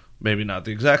 and maybe not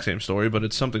the exact same story, but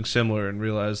it's something similar, and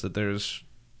realize that there's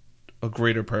a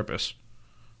greater purpose,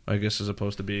 I guess, as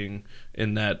opposed to being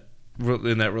in that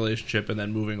relationship and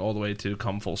then moving all the way to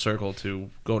come full circle to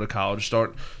go to college,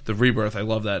 start the rebirth. I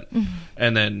love that. Mm-hmm.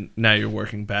 And then now you're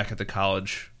working back at the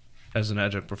college as an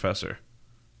adjunct professor.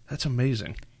 That's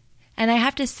amazing. And I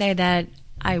have to say that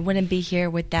I wouldn't be here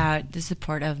without the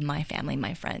support of my family,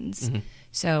 my friends. Mm-hmm.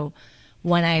 So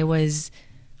when I was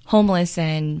homeless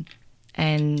and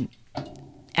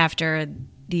after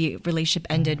the relationship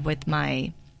ended with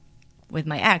my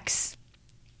ex,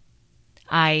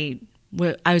 I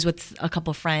was with a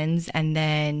couple friends, and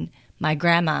then my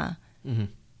grandma, mm-hmm.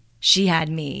 she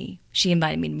invited me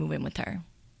to move in with her.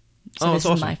 So this is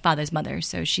awesome. My father's mother.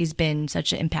 So she's been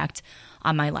such an impact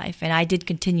on my life. And I did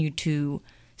continue to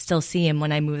still see him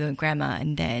when I moved with grandma.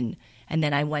 And then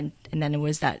I went, and then it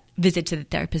was that visit to the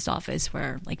therapist's office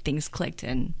where like things clicked,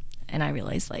 and I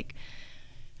realized like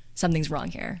something's wrong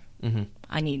here. Mm-hmm.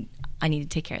 I need to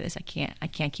take care of this. I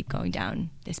can't keep going down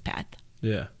this path.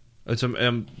 Yeah. It's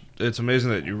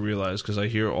amazing that you realize, because I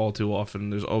hear all too often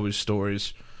there's always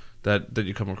stories that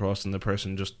you come across, and the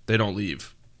person just they don't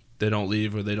leave,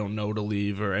 or they don't know to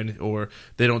leave, or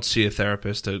they don't see a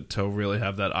therapist to really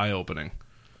have that eye opening.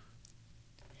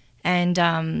 And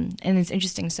it's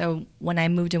interesting. So when I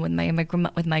moved in with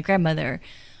my grandmother,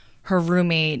 her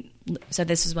roommate. So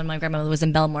this is when my grandmother was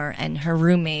in Belmore, and her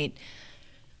roommate,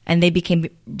 and they became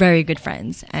very good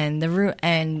friends. And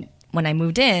when I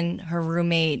moved in, her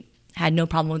roommate had no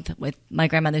problem with my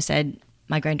grandmother said,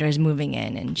 my granddaughter's moving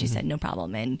in, and she mm-hmm. said no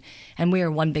problem, and we were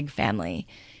one big family.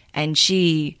 And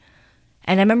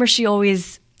I remember she had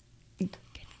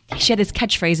this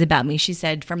catchphrase about me. She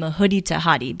said, from a hoodie to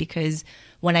hottie, because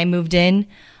when I moved in,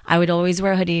 I would always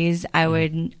wear hoodies.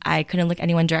 I couldn't look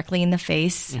anyone directly in the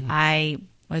face. Mm-hmm. I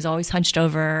was always hunched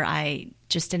over. I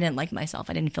just didn't like myself.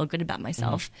 I didn't feel good about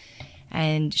myself. Mm-hmm.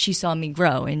 And she saw me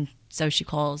grow, and so she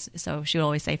would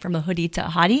always say, from a hoodie to a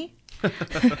hottie.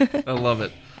 I love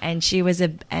it. And she was a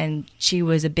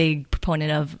big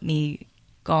proponent of me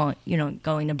going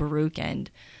to Baruch, and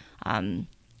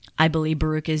I believe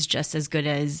Baruch is just as good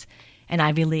as an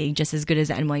Ivy League, just as good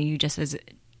as NYU, just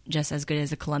as good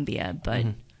as a Columbia, but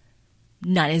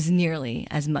mm-hmm. not as nearly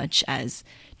as much as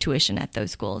tuition at those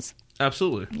schools.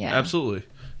 Absolutely. Yeah. Absolutely.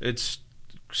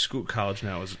 College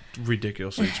now is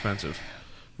ridiculously expensive.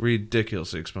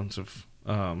 Ridiculously expensive.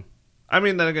 I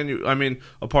mean, then again,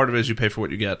 a part of it is you pay for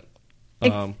what you get.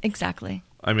 Exactly.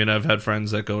 I mean, I've had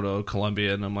friends that go to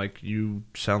Columbia, and I'm like, you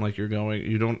sound like you're going.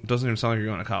 It doesn't even sound like you're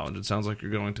going to college. It sounds like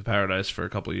you're going to paradise for a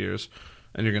couple of years,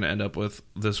 and you're going to end up with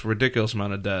this ridiculous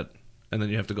amount of debt, and then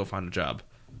you have to go find a job.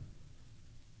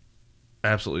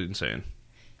 Absolutely insane.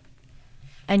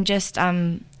 And just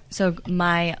so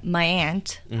my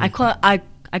aunt, mm-hmm.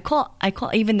 I call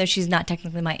even though she's not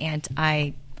technically my aunt,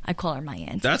 I call her my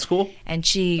aunt. That's cool. And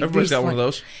everybody's got one of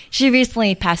those. She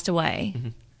recently passed away, mm-hmm.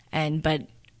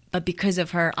 But because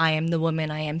of her, I am the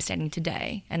woman I am standing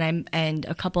today. And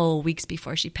a couple weeks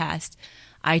before she passed,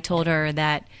 I told her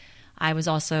that I was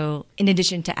also, in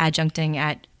addition to adjuncting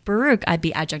at Baruch, I'd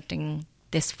be adjuncting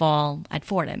this fall at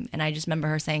Fordham. And I just remember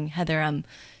her saying, Heather, I'm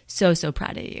so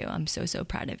proud of you. I'm so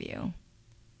proud of you.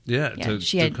 Yeah,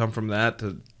 to come from that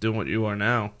to doing what you are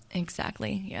now.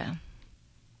 Exactly, yeah.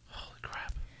 Holy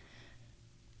crap.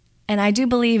 And I do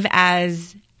believe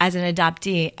as an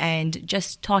adoptee, and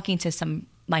just talking to some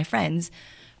my friends,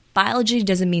 biology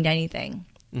doesn't mean anything.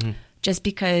 Mm-hmm. Just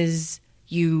because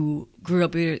you grew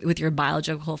up with your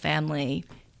biological family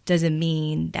doesn't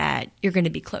mean that you're going to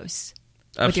be close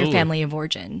Absolutely. With your family of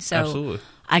origin. So Absolutely.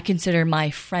 I consider my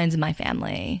friends my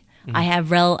family. Mm-hmm. I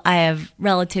have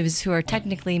relatives who are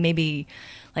technically maybe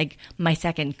like my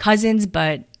second cousins,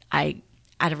 but out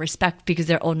of respect, because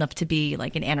they're old enough to be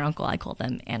like an aunt or uncle, I call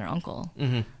them aunt or uncle.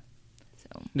 Mm-hmm.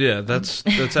 So yeah, that's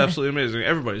absolutely amazing.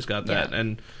 Everybody's got that,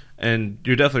 yeah. And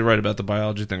you're definitely right about the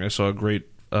biology thing. I saw a great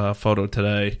photo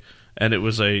today, and it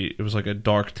was like a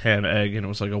dark tan egg, and it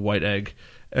was like a white egg,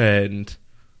 and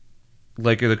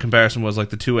like the comparison was like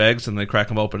the two eggs, and they crack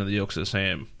them open, and the yolk's the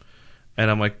same. And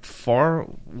I'm like,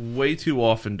 way too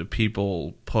often do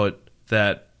people put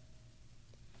that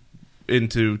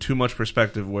into too much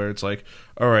perspective where it's like,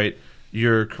 all right,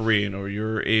 you're Korean or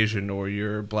you're Asian or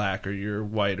you're black or you're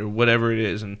white or whatever it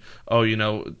is. And,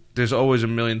 there's always a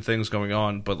million things going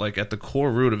on. But, like, at the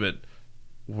core root of it,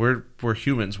 we're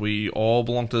humans. We all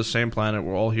belong to the same planet.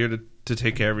 We're all here to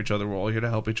take care of each other. We're all here to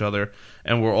help each other.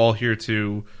 And we're all here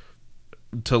to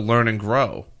learn and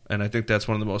grow. And I think that's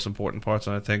one of the most important parts.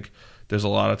 And I think there's a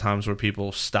lot of times where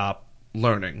people stop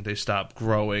learning. They stop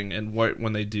growing. And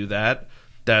when they do that,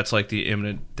 that's like the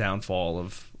imminent downfall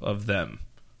of them.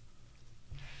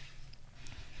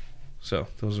 So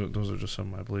those are just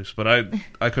some of my beliefs. But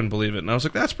I couldn't believe it. And I was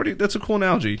like, that's a cool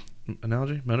analogy.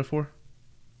 Metaphor?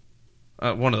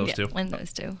 One of those two. One of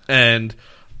those two. And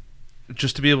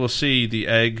just to be able to see the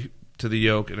egg to the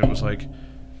yolk, and it was like,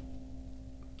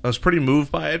 I was pretty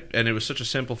moved by it, and it was such a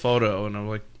simple photo, and I'm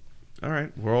like, all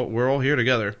right, we're all here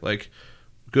together, like,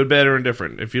 good, bad, or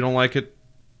indifferent. If you don't like it,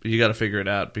 you got to figure it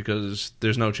out, because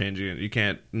there's no changing it. You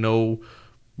can't, no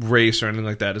race or anything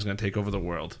like that is going to take over the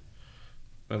world,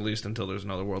 at least until there's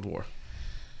another world war.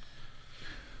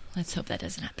 Let's hope that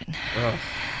doesn't happen. Oh,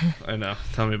 I know.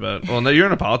 Tell me about it. Well, now you're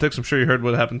into politics. I'm sure you heard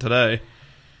what happened today.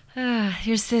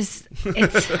 Here's this.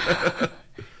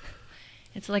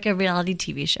 It's like a reality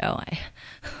TV show.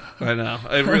 I know.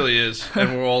 It really is.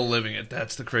 And we're all living it.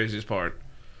 That's the craziest part.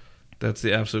 That's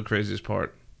the absolute craziest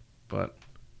part. But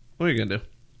what are you going to do?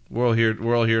 We're all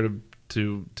here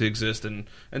to exist and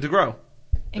to grow.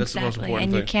 That's the most important thing.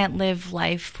 And you can't live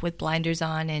life with blinders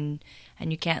on, and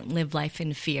you can't live life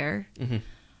in fear. Mm-hmm.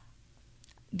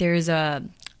 There's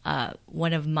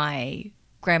one of my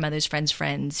grandmother's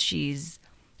friends. She's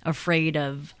afraid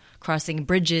of crossing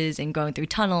bridges and going through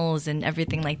tunnels and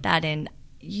everything like that. And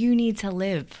you need to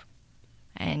live,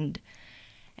 and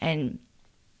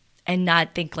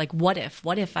not think like, what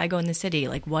if I go in the city?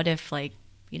 Like, what if, like,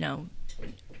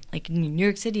 like in New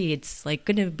York City, it's like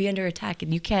going to be under attack,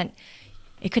 and you can't.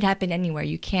 It could happen anywhere.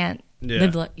 You can't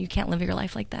live your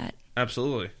life like that.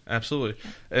 Absolutely. And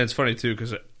it's funny too,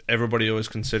 because everybody always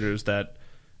considers that.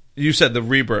 You said the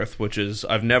rebirth, which is,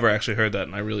 I've never actually heard that,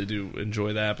 and I really do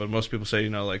enjoy that. But most people say,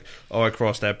 like, oh, I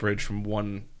crossed that bridge from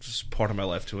one part of my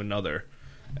life to another.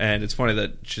 And it's funny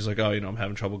that she's like, oh, I'm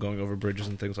having trouble going over bridges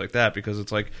and things like that, because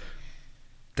it's like,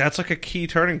 that's like a key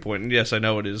turning point. And yes, I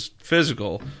know it is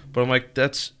physical, but I'm like,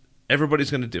 everybody's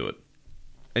going to do it.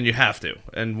 And you have to.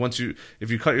 And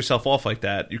if you cut yourself off like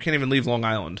that, you can't even leave Long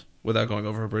Island without going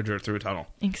over a bridge or through a tunnel.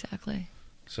 Exactly.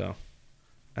 So,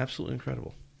 absolutely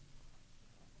incredible.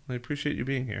 I appreciate you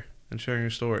being here and sharing your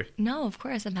story. No, of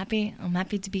course. I'm happy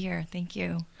to be here. Thank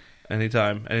you.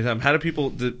 Anytime. How do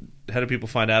people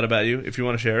find out about you, if you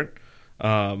want to share it?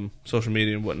 Social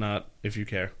media and whatnot, if you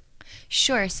care.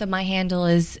 Sure. So my handle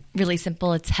is really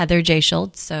simple. It's Heather J.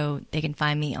 Schultz. So they can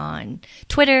find me on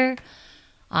Twitter,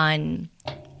 on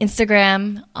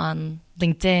Instagram, on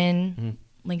LinkedIn.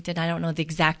 Mm-hmm. LinkedIn, I don't know the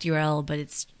exact URL, but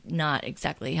it's not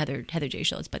exactly Heather J.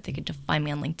 Schultz, but they can find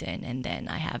me on LinkedIn, and then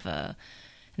I have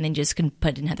and then just can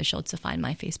put in Heather Schultz to find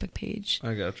my Facebook page.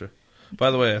 I gotcha.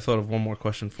 By the way, I thought of one more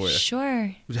question for you.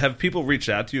 Sure. Have people reached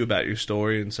out to you about your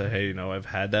story and say, hey, I've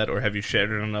had that, or have you shared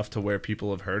it enough to where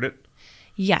people have heard it?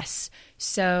 Yes.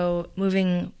 So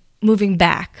moving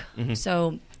back. Mm-hmm.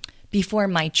 So before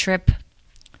my trip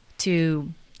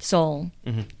to Seoul,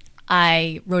 mm-hmm.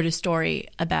 I wrote a story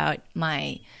about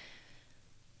my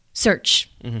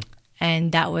search, mm-hmm.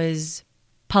 and that was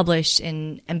published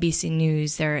in NBC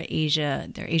News, their Asia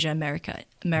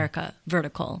America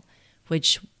vertical,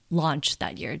 which launched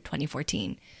that year,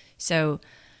 2014. So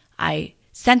I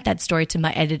sent that story to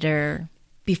my editor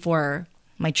before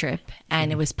my trip, and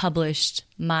mm-hmm. it was published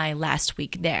my last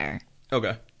week there.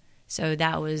 Okay. So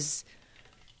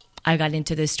I got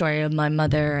into the story of my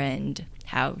mother and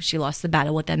how she lost the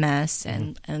battle with MS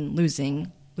and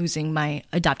losing my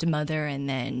adopted mother, and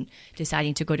then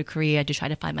deciding to go to Korea to try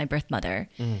to find my birth mother.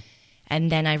 Mm-hmm. And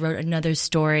then I wrote another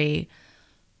story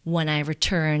when I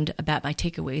returned about my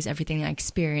takeaways, everything I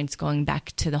experienced going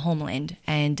back to the homeland.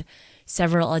 And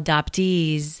several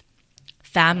adoptees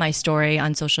found my story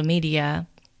on social media,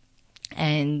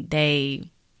 and they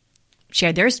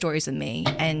shared their stories with me.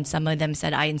 And some of them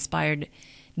said I inspired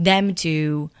them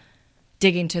to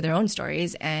dig into their own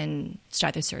stories and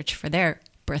start the search for their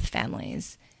birth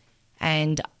families.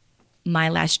 And my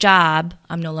last job,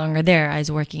 I'm no longer there. I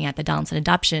was working at the Donaldson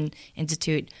Adoption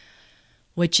Institute,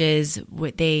 which is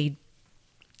what they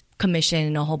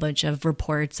commission a whole bunch of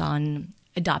reports on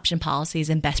adoption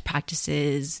policies and best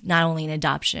practices, not only in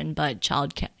adoption, but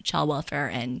child welfare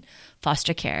and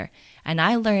foster care. And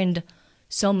I learned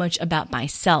so much about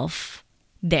myself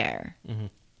there.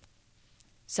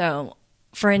 So,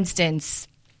 for instance,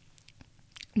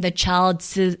 the Child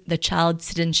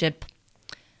Citizenship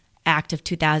Act of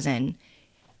 2000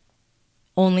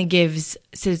 only gives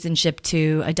citizenship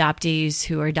to adoptees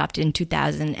who are adopted in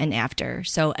 2000 and after.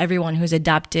 So everyone who's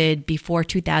adopted before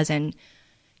 2000,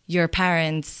 your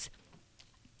parents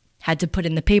had to put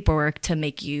in the paperwork to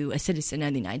make you a citizen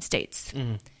of the United States.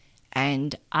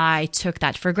 And I took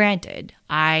that for granted.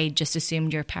 I just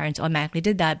assumed your parents automatically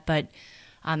did that, but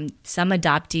some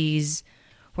adoptees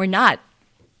were not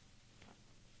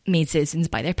made citizens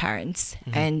by their parents.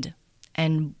 And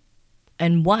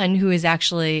one who is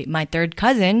actually my third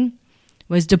cousin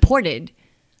was deported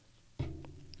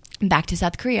back to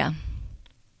South Korea.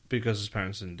 Because his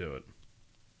parents didn't do it.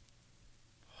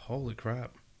 Holy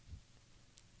crap.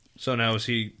 So now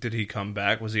did he come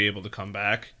back? Was he able to come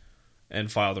back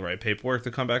and file the right paperwork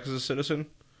to come back as a citizen?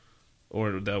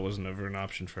 Or that was never an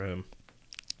option for him?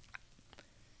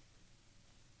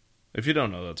 If you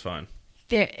don't know, that's fine.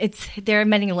 There are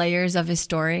many layers of his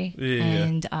story,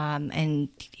 Yeah. and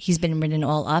he's been written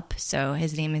all up. So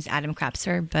his name is Adam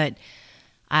Krapser, but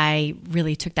I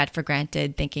really took that for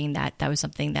granted, thinking that that was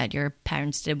something that your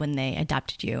parents did when they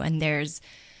adopted you. And there's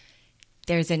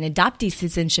an Adoptee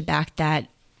Citizenship Act that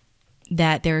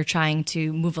they're trying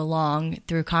to move along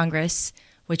through Congress,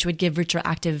 which would give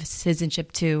retroactive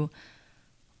citizenship to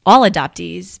all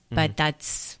adoptees, but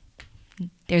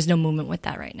there's no movement with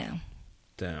that right now.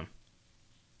 Damn.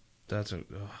 That's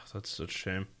such a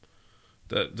shame.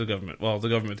 That the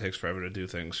government takes forever to do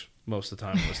things most of the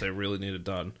time unless they really need it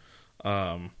done.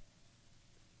 But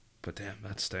damn,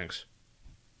 that stinks.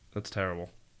 That's terrible.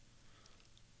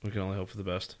 We can only hope for the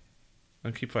best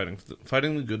and keep fighting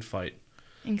the good fight.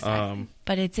 Exactly.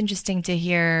 But it's interesting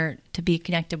to be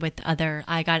connected with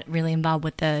I got really involved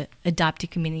with the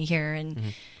adoptee community here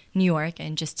in New York,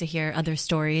 and just to hear other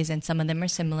stories, and some of them are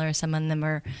similar, some of them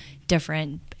are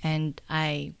different, and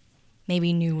I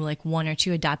maybe knew like one or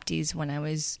two adoptees when I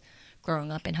was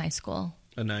growing up in high school.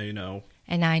 And now you know.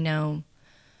 And I know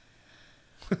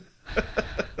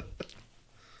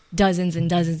dozens and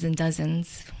dozens and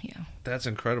dozens. Yeah. That's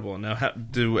incredible. Now,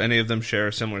 do any of them share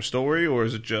a similar story, or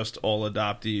is it just all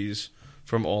adoptees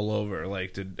from all over?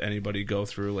 Like, did anybody go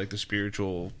through like the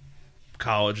spiritual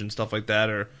college and stuff like that,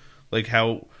 or like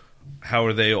how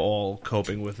are they all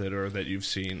coping with it, or that you've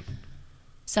seen?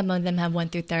 Some of them have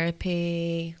went through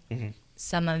therapy.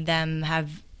 Some of them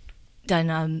have done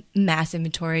a mass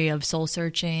inventory of soul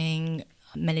searching,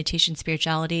 meditation,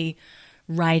 spirituality.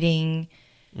 Writing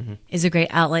is a great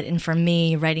outlet, and for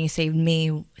me, writing saved me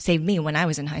when I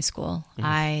was in high school.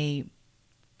 I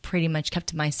pretty much kept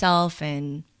to myself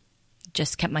and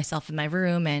just kept myself in my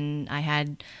room, and I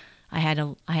had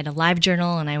a live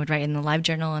journal, and I would write in the live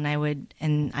journal, and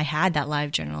I had that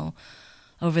live journal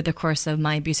over the course of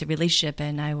my abusive relationship,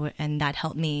 and that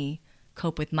helped me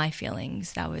cope with my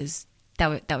feelings. That was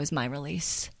my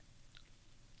release.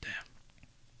 Damn.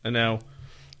 And now,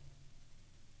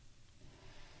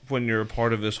 when you're a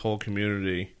part of this whole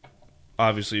community,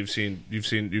 obviously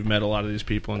you've met a lot of these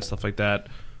people and stuff like that.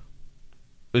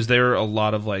 Is there a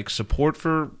lot of like support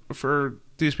for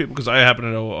these people? Because I happen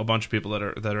to know a bunch of people that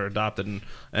are adopted,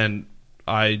 and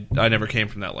I never came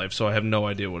from that life, so I have no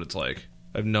idea what it's like.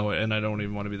 And I don't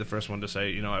even want to be the first one to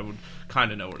say, I would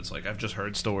kind of know what it's like. I've just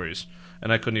heard stories, and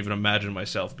I couldn't even imagine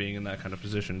myself being in that kind of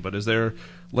position. But is there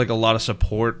like a lot of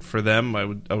support for them? I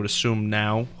would assume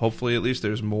now, hopefully at least,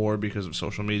 there's more because of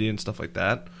social media and stuff like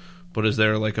that. But is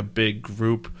there like a big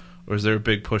group, or is there a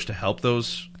big push to help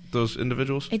those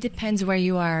individuals? It depends where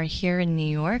you are. Here in New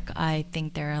York, I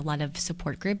think there are a lot of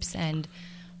support groups, and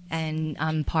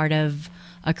I'm part of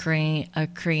a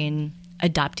Korean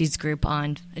adoptees group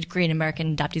a Korean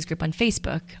American adoptees group on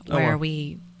Facebook, where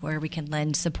we can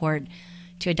lend support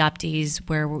to adoptees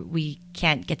where we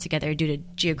can't get together due to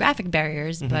geographic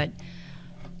barriers, but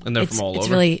and they're from all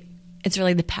over. It's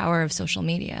really the power of social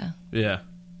media. Yeah,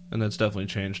 and that's definitely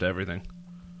changed everything.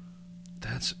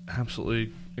 That's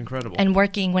absolutely incredible. And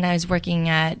when I was working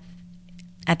at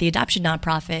the adoption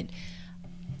nonprofit,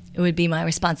 it would be my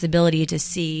responsibility to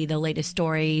see the latest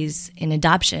stories in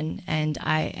adoption, and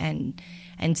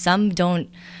some don't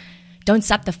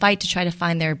stop the fight to try to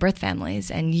find their birth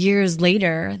families, and years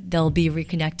later they'll be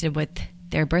reconnected with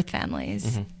their birth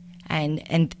families, and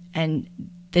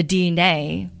the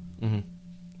DNA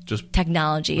just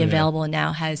technology available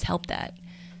now has helped that,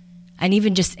 and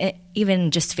even just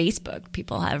Facebook,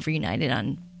 people have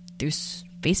reunited through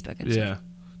Facebook. And stuff.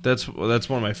 That's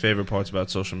one of my favorite parts about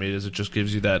social media, is it just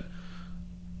gives you that,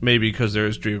 maybe because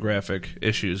there's geographic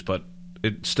issues, but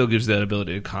it still gives you that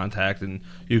ability to contact, and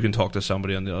you can talk to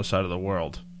somebody on the other side of the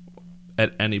world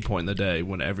at any point in the day,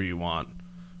 whenever you want,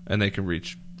 and they can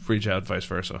reach out, vice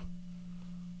versa.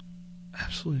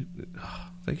 Absolutely.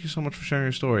 Thank you so much for sharing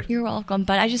your story. You're welcome.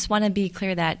 But I just want to be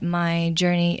clear that my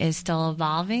journey is still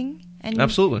evolving. And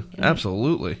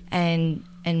Absolutely. And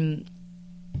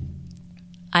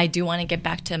I do want to get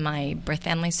back to my birth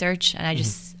family search, and I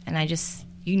just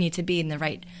you need to be in the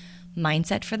right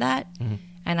mindset for that.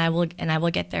 And I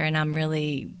will get there, and I'm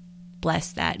really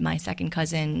blessed that my second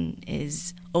cousin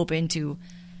is open to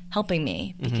helping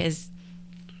me, because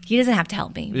he doesn't have to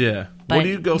help me. Yeah. But, what do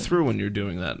you go through when you're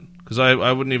doing that? Because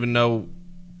I wouldn't even know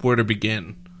where to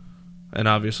begin. And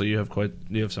obviously you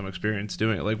have some experience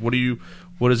doing it. Like,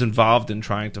 what is involved in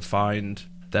trying to find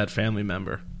that family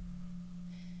member?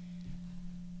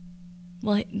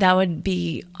 Well, that would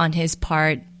be on his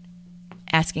part,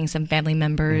 asking some family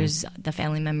members. The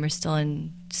family members still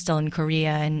in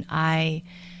Korea, and I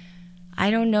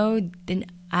don't know.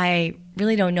 I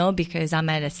really don't know, because I'm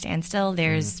at a standstill.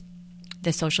 There's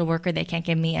the social worker. They can't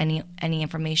give me any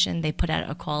information. They put out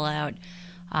a call out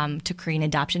to Korean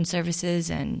Adoption Services,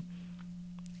 and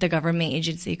the government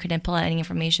agency couldn't pull out any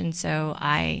information. So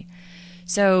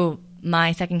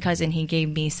my second cousin, he gave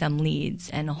me some leads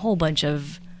and a whole bunch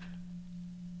of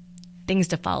things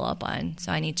to follow up on.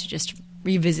 So I need to just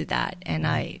revisit that, and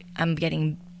I'm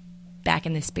getting back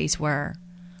in this space where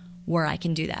I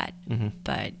can do that.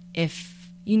 But if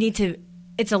you need to,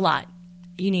 it's a lot.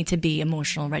 You need to be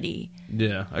emotional ready.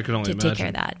 Yeah, I can only to imagine. take care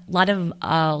of that.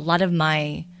 A lot of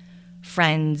my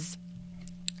friends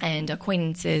and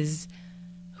acquaintances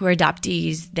who are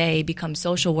adoptees, they become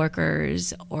social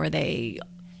workers, or they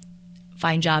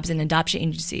find jobs in adoption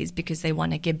agencies because they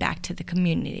want to give back to the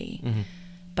community.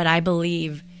 But I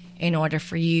believe, in order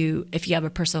for you, if you have a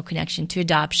personal connection to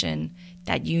adoption,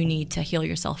 that you need to heal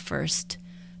yourself first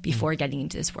before getting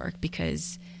into this work,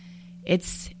 because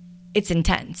it's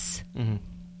intense.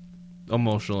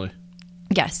 Emotionally.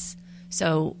 Yes.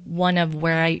 So one of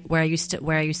where I used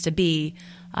to be,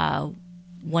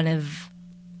 one of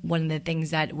the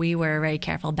things that we were very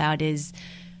careful about is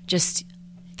just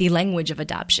the language of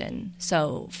adoption.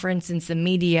 So, for instance, the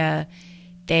media,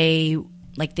 they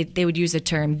would use the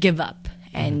term "give up,"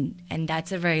 and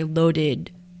that's a very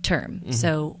loaded term.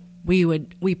 So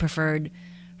we preferred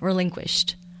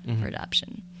relinquished for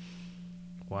adoption.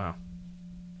 Wow.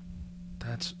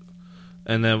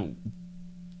 And then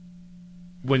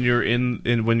when you're in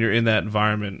that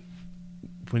environment,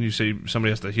 when you say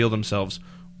somebody has to heal themselves,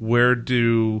 where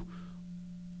do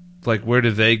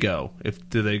they go?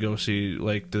 Do they go see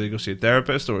a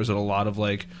therapist, or is it a lot of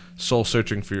like soul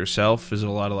searching for yourself? Is it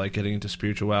a lot of like getting into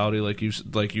spirituality like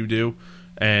you do,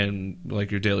 and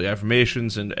like your daily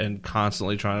affirmations and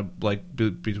constantly trying to like be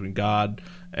between God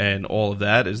and all of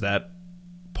that? Is that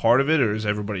part of it, or is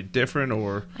everybody different?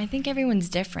 Or I think everyone's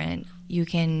different. You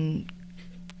can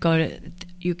go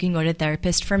to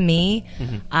therapist. For me,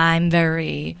 I'm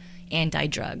very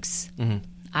anti-drugs.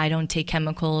 I don't take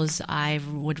chemicals. I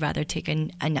would rather take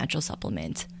a natural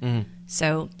supplement.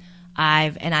 So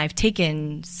I've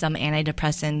taken some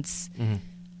antidepressants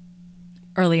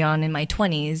early on in my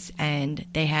 20s, and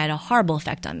they had a horrible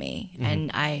effect on me.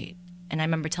 And I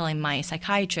remember telling my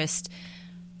psychiatrist,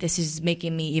 this is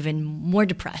making me even more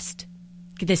depressed.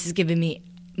 This is giving me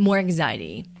more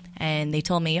anxiety. And they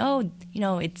told me,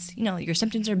 it's your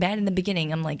symptoms are bad in the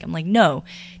beginning. I'm like, no,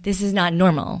 this is not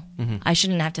normal. I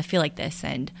shouldn't have to feel like this.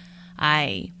 And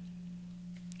I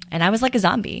was like a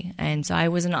zombie, and so I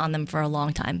wasn't on them for a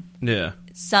long time. Yeah.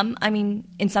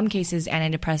 In some cases,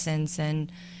 antidepressants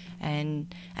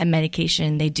and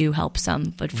medication, they do help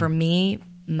some, but for me,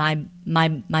 my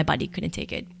body couldn't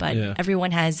take it. But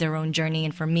everyone has their own journey,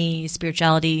 and for me,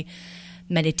 spirituality,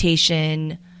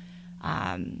 meditation,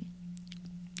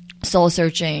 soul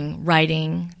searching,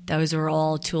 writing, those are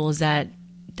all tools that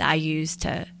I use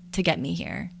to get me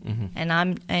here.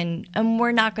 And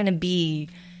we're not going to be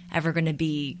ever going to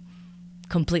be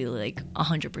completely like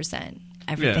 100%.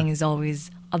 Everything is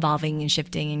always evolving and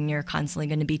shifting, and you're constantly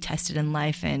going to be tested in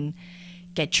life and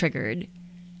get triggered.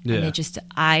 And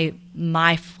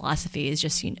my philosophy is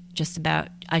just about,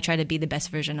 I try to be the best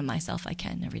version of myself I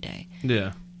can every day.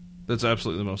 Yeah, that's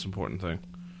absolutely the most important thing.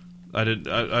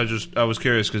 I was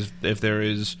curious, because if there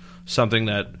is something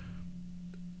that,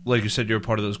 like you said, you're a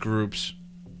part of those groups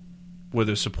where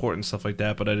there's support and stuff like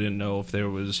that, but I didn't know if there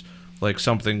was like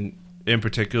something in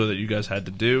particular that you guys had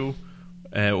to do,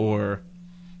 or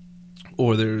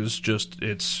there's just,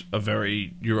 it's a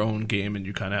very your own game and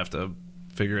you kind of have to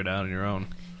figure it out on your own.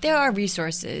 There are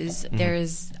resources.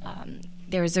 There's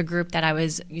a group that I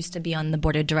used to be on the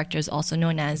board of directors, also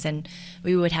known as, and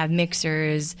we would have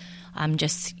mixers,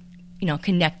 just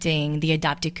connecting the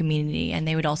adopted community. And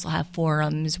they would also have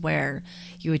forums where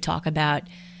you would talk about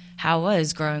how it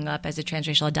was growing up as a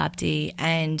transracial adoptee,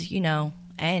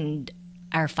 and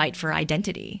our fight for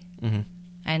identity. Mm-hmm.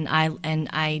 And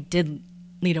I did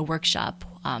lead a workshop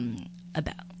for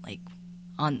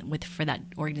that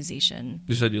organization.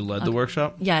 You said you led the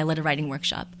workshop? Yeah, I led a writing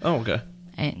workshop. Oh, okay.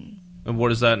 And what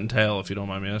does that entail, if you don't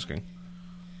mind me asking?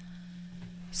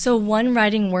 so one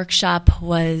writing workshop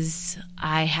was,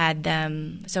 I had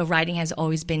them, so writing has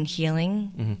always been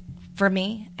healing for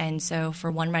me. And so for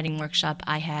one writing workshop,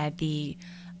 I had the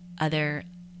other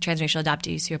transracial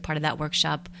adoptees who were part of that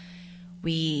workshop.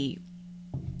 I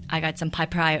got some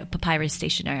papyrus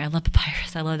stationery. I love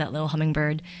papyrus. I love that little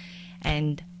hummingbird.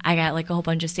 And I got like a whole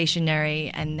bunch of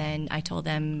stationery, and then I told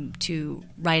them to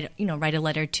write a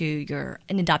letter to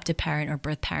an adoptive parent or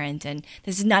birth parent. And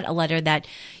this is not a letter that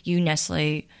you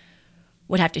necessarily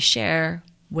would have to share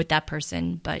with that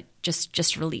person, but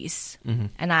just release. Mm-hmm.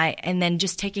 And then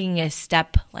just taking a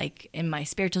step, like in my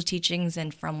spiritual teachings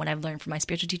and from what I've learned from my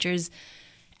spiritual teachers,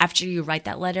 after you write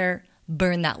that letter,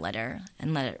 burn that letter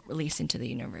and let it release into the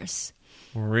universe.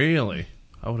 Really?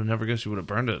 I would have never guessed you would have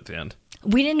burned it at the end.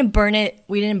 We didn't burn it.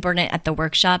 We didn't burn it at the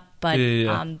workshop, but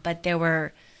but there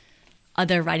were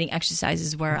other writing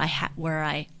exercises where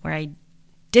I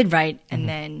did write, and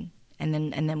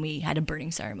then we had a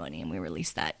burning ceremony and we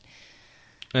released that.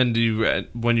 And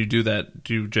when you do that,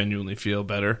 do you genuinely feel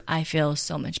better? I feel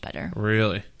so much better.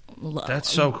 Really? That's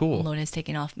so cool. Load has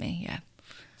taken off me. Yeah.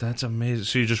 That's amazing.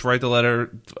 So you just write the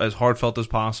letter as heartfelt as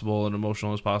possible and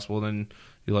emotional as possible, then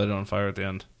you light it on fire at the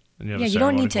end. You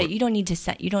don't need to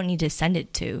send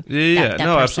it to that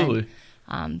no, person. Absolutely.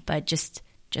 But just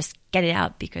get it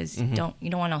out, because you don't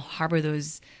want to harbor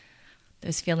those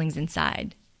feelings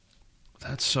inside.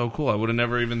 That's so cool. I would have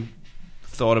never even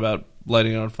thought about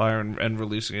lighting it on fire and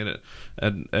releasing it,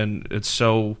 and it's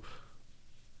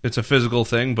a physical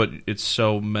thing, but it's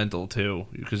so mental too,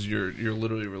 because you're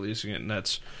literally releasing it,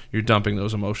 and you're dumping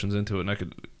those emotions into it, and I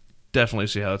could definitely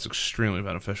see how that's extremely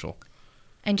beneficial.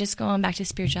 And just going back to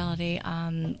spirituality,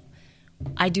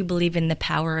 I do believe in the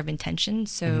power of intention.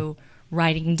 So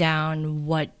writing down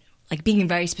being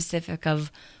very specific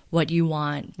of what you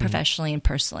want professionally and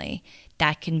personally,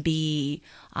 that can be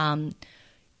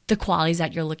the qualities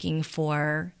that you're looking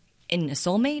for in a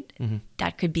soulmate. Mm-hmm.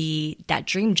 That could be that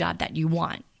dream job that you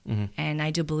want. Mm-hmm. And I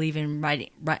do believe in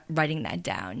writing that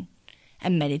down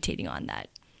and meditating on that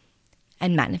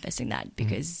and manifesting that,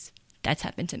 because that's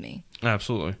happened to me.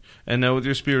 Absolutely. And now with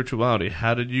your spirituality,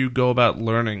 how did you go about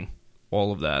learning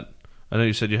all of that? I know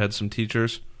you said you had some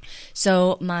teachers.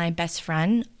 So my best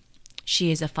friend,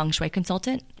 she is a feng shui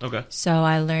consultant. Okay.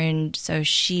 So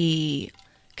she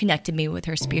connected me with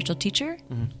her spiritual teacher.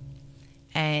 Mm-hmm.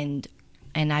 And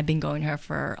I've been going to her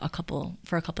for a couple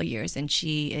of years, and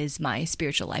she is my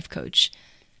spiritual life coach.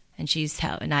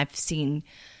 And I've seen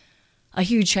a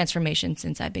huge transformation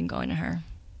since I've been going to her.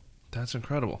 That's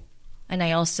incredible. And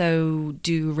I also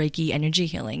do Reiki energy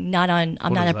healing. I'm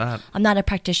not a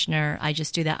practitioner. I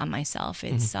just do that on myself.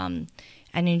 It's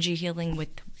energy healing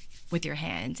with your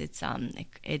hands.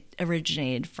 It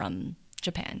originated from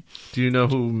Japan. Do you know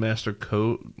who Master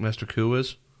Ku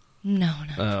is? No.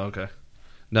 Oh, okay.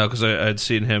 No, because I had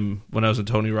seen him when I was in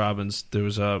Tony Robbins. There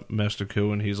was a Master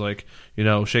Ku, and he's like,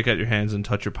 shake out your hands and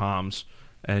touch your palms,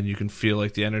 and you can feel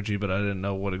like the energy. But I didn't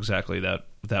know what exactly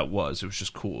that was. It was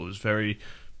just cool. It was very,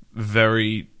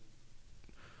 very.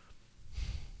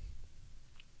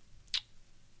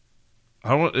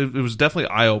 It was definitely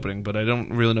eye opening, but I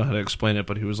don't really know how to explain it.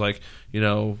 But he was like,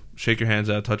 shake your hands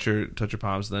out, touch your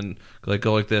palms, then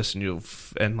go like this,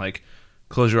 and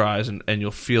close your eyes, and you'll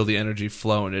feel the energy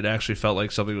flow. And it actually felt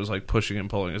like something was pushing and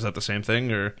pulling. Is that the same thing,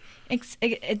 or it's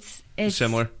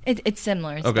similar? It's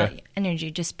similar. It's okay. About energy.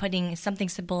 Just putting something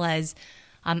simple as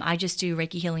I just do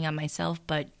Reiki healing on myself,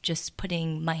 but just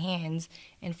putting my hands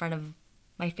in front of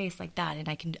my face like that, and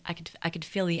I could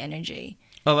feel the energy.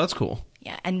 Oh, that's cool.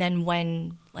 Yeah, and then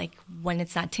when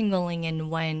it's not tingling and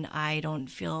when I don't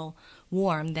feel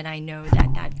warm, then I know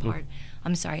that part.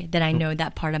 I'm sorry, that I know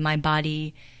that part of my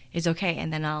body is okay,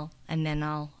 and then I'll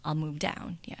move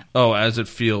down. Yeah. Oh, as it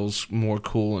feels more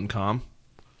cool and calm.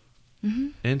 Mm-hmm.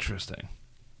 Interesting.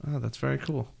 Oh, that's very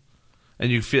cool.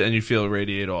 And you feel it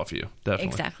radiate off you. Definitely.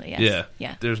 Exactly. Yes.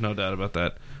 Yeah. There's no doubt about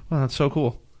that. Wow, that's so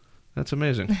cool. That's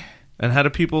amazing. And how do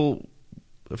people,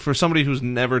 for somebody who's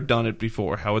never done it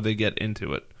before, how would they get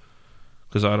into it?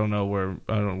 Because I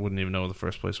wouldn't even know the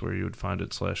first place where you would find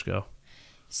it /go.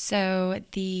 So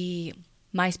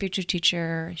my spiritual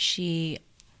teacher,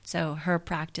 her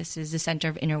practice is the Center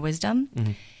of Inner Wisdom,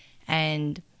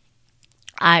 and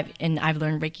I've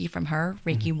learned Reiki from her,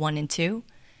 Reiki 1 and 2.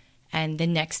 And the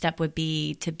next step would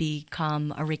be to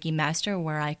become a Reiki master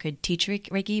where I could teach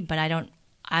Reiki, but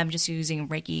I'm just using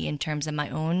Reiki in terms of my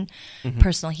own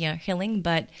personal healing.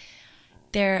 But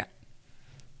the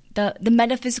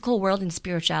metaphysical world and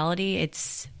spirituality,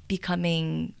 it's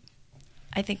becoming,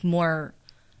 I think, more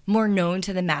known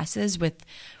to the masses with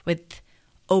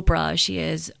Oprah. She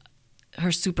is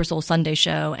her Super Soul Sunday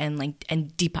show, and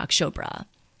Deepak Chopra,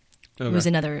 who was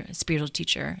another spiritual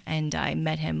teacher. And I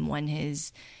met him when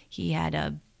he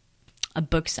had a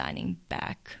book signing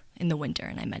back in the winter,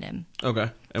 and I met him. Okay.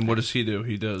 And what does he do?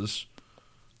 He does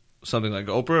something like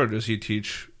Oprah, or does he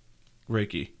teach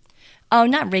Reiki? Oh,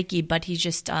 not Reiki, but he's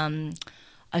just a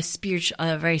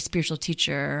very spiritual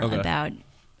teacher about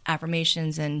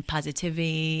affirmations and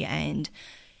positivity and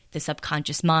the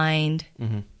subconscious mind,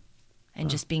 and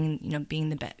just being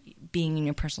in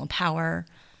your personal power.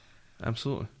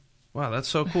 Absolutely. Wow, that's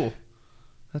so cool.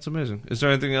 That's amazing. Is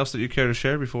there anything else that you care to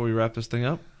share before we wrap this thing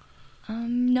up?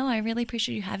 No, I really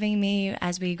appreciate you having me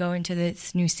as we go into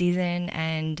this new season,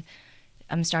 and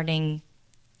I'm starting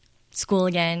school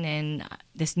again and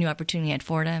this new opportunity at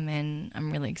Fordham, and I'm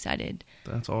really excited.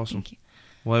 That's awesome. Thank you.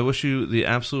 Well, I wish you the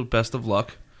absolute best of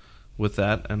luck with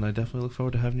that, and I definitely look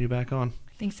forward to having you back on.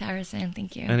 Thanks, Harrison.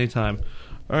 Thank you. Anytime.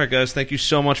 All right, guys, thank you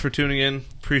so much for tuning in.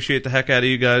 Appreciate the heck out of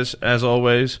you guys, as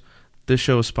always. This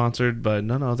show is sponsored by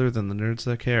none other than the Nerds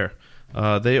That Care.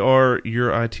 They are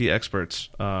your IT experts.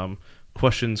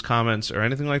 Questions, comments, or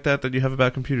anything like that you have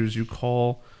about computers, you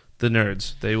call the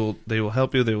nerds. They will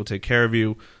help you. They will take care of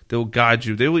you. They will guide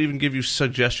you. They will even give you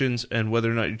suggestions, and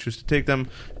whether or not you choose to take them,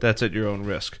 that's at your own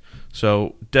risk.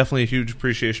 So definitely a huge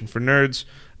appreciation for nerds.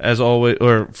 As always,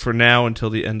 or for now until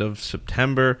the end of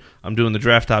September, I'm doing the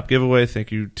Draft Top giveaway.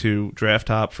 Thank you to Draft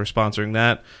Top for sponsoring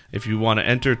that. If you want to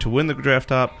enter to win the Draft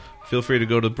Top, feel free to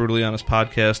go to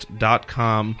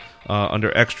brutallyhonestpodcast.com.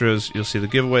 Under extras, you'll see the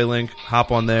giveaway link.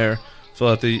 Hop on there, fill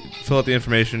out the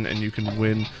information, and you can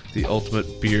win the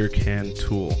ultimate beer can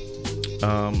tool.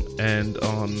 And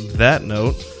on that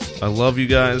note, I love you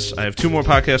guys. I have 2 more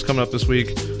podcasts coming up this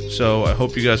week, so I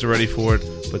hope you guys are ready for it.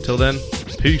 But till then,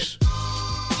 peace.